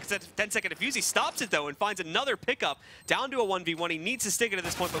full 10-second defuse. He stops it though and finds another pickup down to a 1v1. He needs to stick it at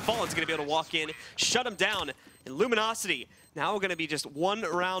this point, but Fallen's going to be able to walk in, shut him down, and Luminosity now going to be just 1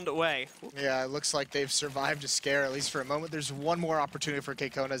 round away. Yeah, it looks like they've survived a scare, at least for a moment. There's 1 more opportunity for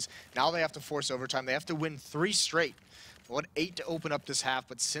KKonaZ. Now they have to force overtime. They have to win 3 straight. They want 8 to open up this half,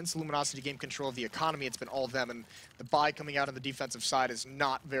 but since Luminosity gained control of the economy, it's been all them, and the buy coming out on the defensive side is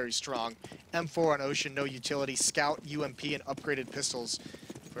not very strong. M4 on Ocean, no utility. Scout, UMP, and upgraded pistols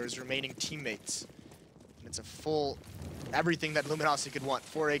for his remaining teammates. And it's a full, everything that Luminosity could want.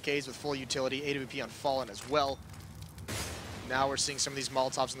 4 AKs with full utility, AWP on Fallen as well. Now we're seeing some of these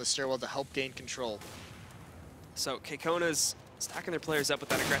Molotovs in the stairwell to help gain control. So KKonaZ stacking their players up with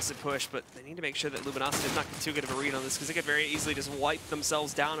that aggressive push, but they need to make sure that Luminosity does not get too good of a read on this, because they could very easily just wipe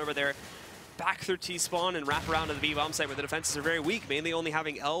themselves down over there. back through T-spawn and wrap around to the B-bomb site where the defenses are very weak, mainly only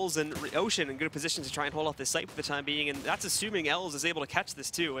having Els and Ocean in good position to try and hold off this site for the time being, and that's assuming Els is able to catch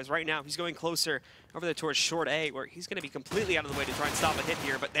this too, as right now he's going closer over there towards short A, where he's going to be completely out of the way to try and stop a hit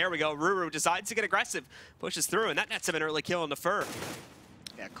here, but there we go, Ruru decides to get aggressive, pushes through, and that nets him an early kill on the Fur.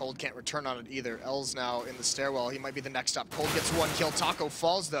 Yeah, Cold can't return on it either. Els now in the stairwell. He might be the next stop. Cold gets one kill. Taco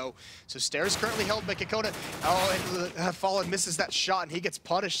falls, though. So Stair currently held by KKonaZ. Oh, and Fallen misses that shot, and he gets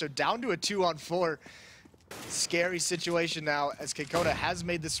punished. So down to a 2-on-4. Scary situation now, as KKonaZ has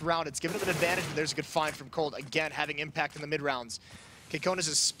made this round. It's given him an advantage, but there's a good find from Cold. Again, having impact in the mid-rounds. KKonaZ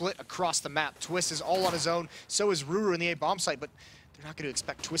is split across the map. Twist is all on his own. So is Ruru in the A-bomb site, but they're not going to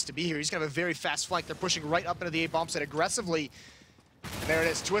expect Twist to be here. He's going to have a very fast flank. They're pushing right up into the A-bomb site aggressively. And there it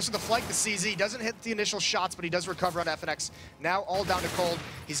is, Twist with the flank, the CZ. Doesn't hit the initial shots, but he does recover on FNX. Now all down to Cold.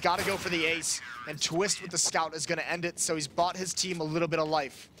 He's got to go for the ace, and Twist with the scout is going to end it, so he's bought his team a little bit of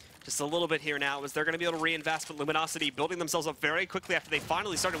life. Just a little bit here now, as they're going to be able to reinvest, but Luminosity building themselves up very quickly after they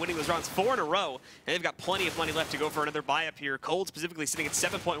finally started winning those rounds 4 in a row. And they've got plenty of money left to go for another buy-up here. Cold specifically sitting at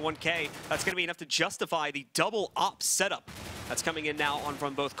 7.1K. That's going to be enough to justify the double op setup that's coming in now on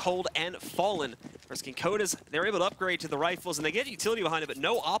from both Cold and Fallen. Whereas KKonaZ, they're able to upgrade to the rifles, and they get utility behind it, but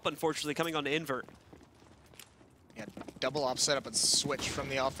no op, unfortunately, coming on to Invert. Yeah, double op setup and switch from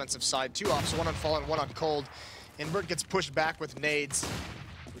the offensive side. 2 ops, 1 on Fallen, 1 on Cold. Invert gets pushed back with nades.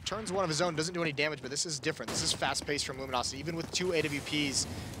 Returns one of his own, doesn't do any damage, but this is different. This is fast-paced from Luminosity. Even with 2 AWPs,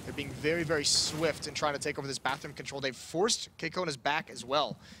 they're being very, very swift in trying to take over this bathroom control. They've forced KKonaZ back as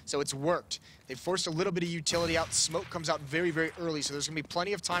well, so it's worked. They've forced a little bit of utility out. Smoke comes out very, very early, so there's going to be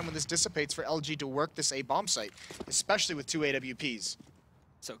plenty of time when this dissipates for LG to work this A-bomb site, especially with 2 AWPs.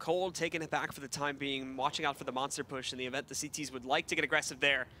 So Cold taking it back for the time being, watching out for the monster push in the event the CTs would like to get aggressive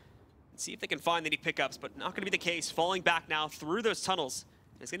there. And see if they can find any pickups, but not going to be the case. Falling back now through those tunnels.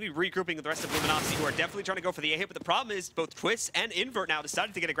 It's going to be regrouping with the rest of Luminosity, who are definitely trying to go for the A hit, but the problem is both Twist and Invert now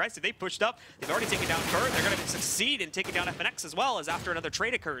decided to get aggressive. They pushed up. They've already taken down Bird. They're going to succeed in taking down FNX as well, as after another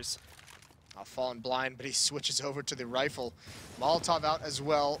trade occurs. Fallen blind, but he switches over to the rifle. Molotov out as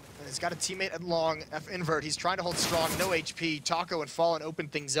well, and he's got a teammate at long. Invert, he's trying to hold strong, no HP. Taco and Fallen open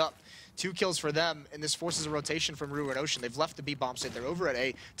things up. 2 kills for them, and this forces a rotation from Ruru and Ocean. They've left the B-bomb site. They're over at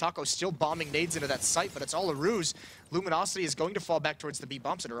A. Taco's still bombing nades into that site, but it's all a ruse. Luminosity is going to fall back towards the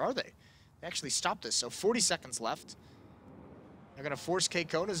B-bomb site, or are they? They actually stopped this, so 40 seconds left. They're going to force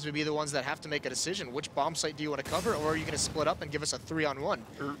KKonaZ to be the ones that have to make a decision. Which bomb site do you want to cover, or are you going to split up and give us a 3-on-1?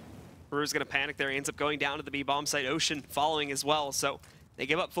 Ruru's going to panic there. He ends up going down to the B-bomb site. Ocean following as well, so they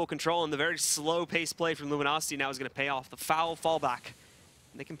give up full control, and the very slow-paced play from Luminosity now is going to pay off. The foul fallback.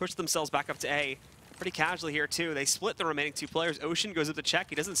 And they can push themselves back up to A. Pretty casually here, too. They split the remaining 2 players. Ocean goes up to check.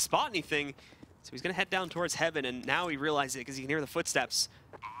 He doesn't spot anything, so he's going to head down towards Heaven, and now he realizes it because he can hear the footsteps.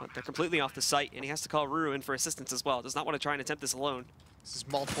 But they're completely off the site, and he has to call Ruru in for assistance as well. Does not want to try and attempt this alone. This is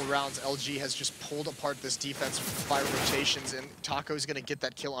multiple rounds. LG has just pulled apart this defense by rotations, and Taco's going to get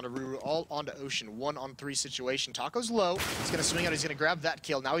that kill onto Ruru, all onto Ocean. 1-on-3 situation. Taco's low. He's going to swing out. He's going to grab that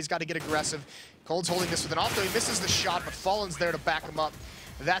kill. Now he's got to get aggressive. Cold's holding this with an off, though. He misses the shot, but Fallen's there to back him up.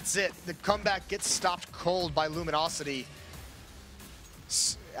 That's it. The comeback gets stopped cold by Luminosity.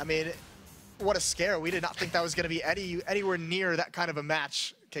 I mean, what a scare. We did not think that was going to be anywhere near that kind of a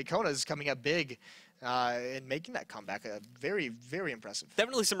match. KKonaZ is coming up big and making that comeback. Very, very impressive.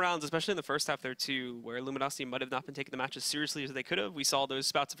 Definitely some rounds, especially in the first half there too, where Luminosity might have not been taking the match as seriously as they could have. We saw those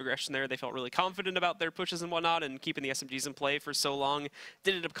spouts of aggression there. They felt really confident about their pushes and whatnot, and keeping the SMGs in play for so long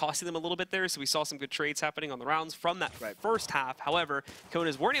did end up costing them a little bit there. So we saw some good trades happening on the rounds from that first half. However,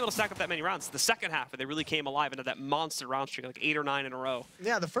 KKonaZ weren't able to stack up that many rounds. The second half, where they really came alive into that monster round streak, like 8 or 9 in a row.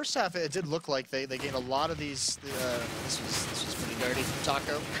 Yeah, the first half, it did look like they gained a lot of these. This was pretty dirty from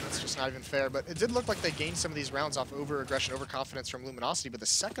Taco. That's just not even fair. But it did look like they gained some of these rounds off over-aggression, overconfidence from Luminosity, but the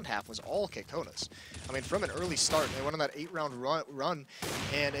second half was all KKonaZ. I mean, from an early start, they went on that 8-round run,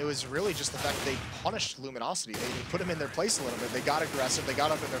 and it was really just the fact that they punished Luminosity. They put them in their place a little bit. They got aggressive. They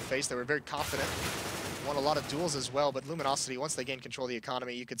got up in their face. They were very confident. Won a lot of duels as well, but Luminosity, once they gained control of the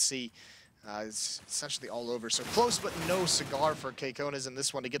economy, you could see it's essentially all over. So close, but no cigar for KKonaZ in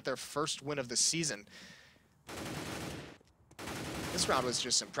this one to get their first win of the season. This round was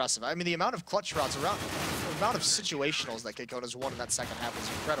just impressive. I mean, the amount of clutch rounds, the amount of situationals that KKonaZ won in that second half was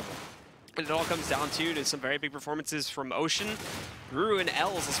incredible. And it all comes down to some very big performances from Ocean, Ruru, and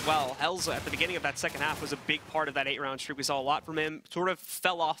Els as well. Els, at the beginning of that second half, was a big part of that 8-round streak. We saw a lot from him. Sort of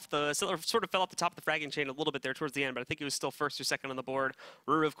fell off the top of the fragging chain a little bit there towards the end, but I think he was still first or second on the board.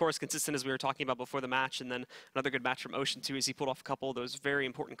 Ruru, of course, consistent as we were talking about before the match, and then another good match from Ocean too, as he pulled off a couple of those very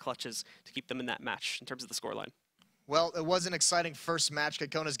important clutches to keep them in that match in terms of the scoreline. Well, it was an exciting first match.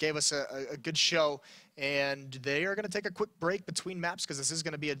 KKonaZ gave us a good show, and they are going to take a quick break between maps because this is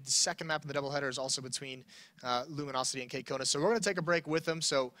going to be a second map in the doubleheader is also between Luminosity and KKonaZ. So we're going to take a break with them,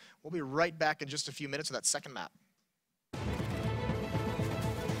 so we'll be right back in just a few minutes with that second map.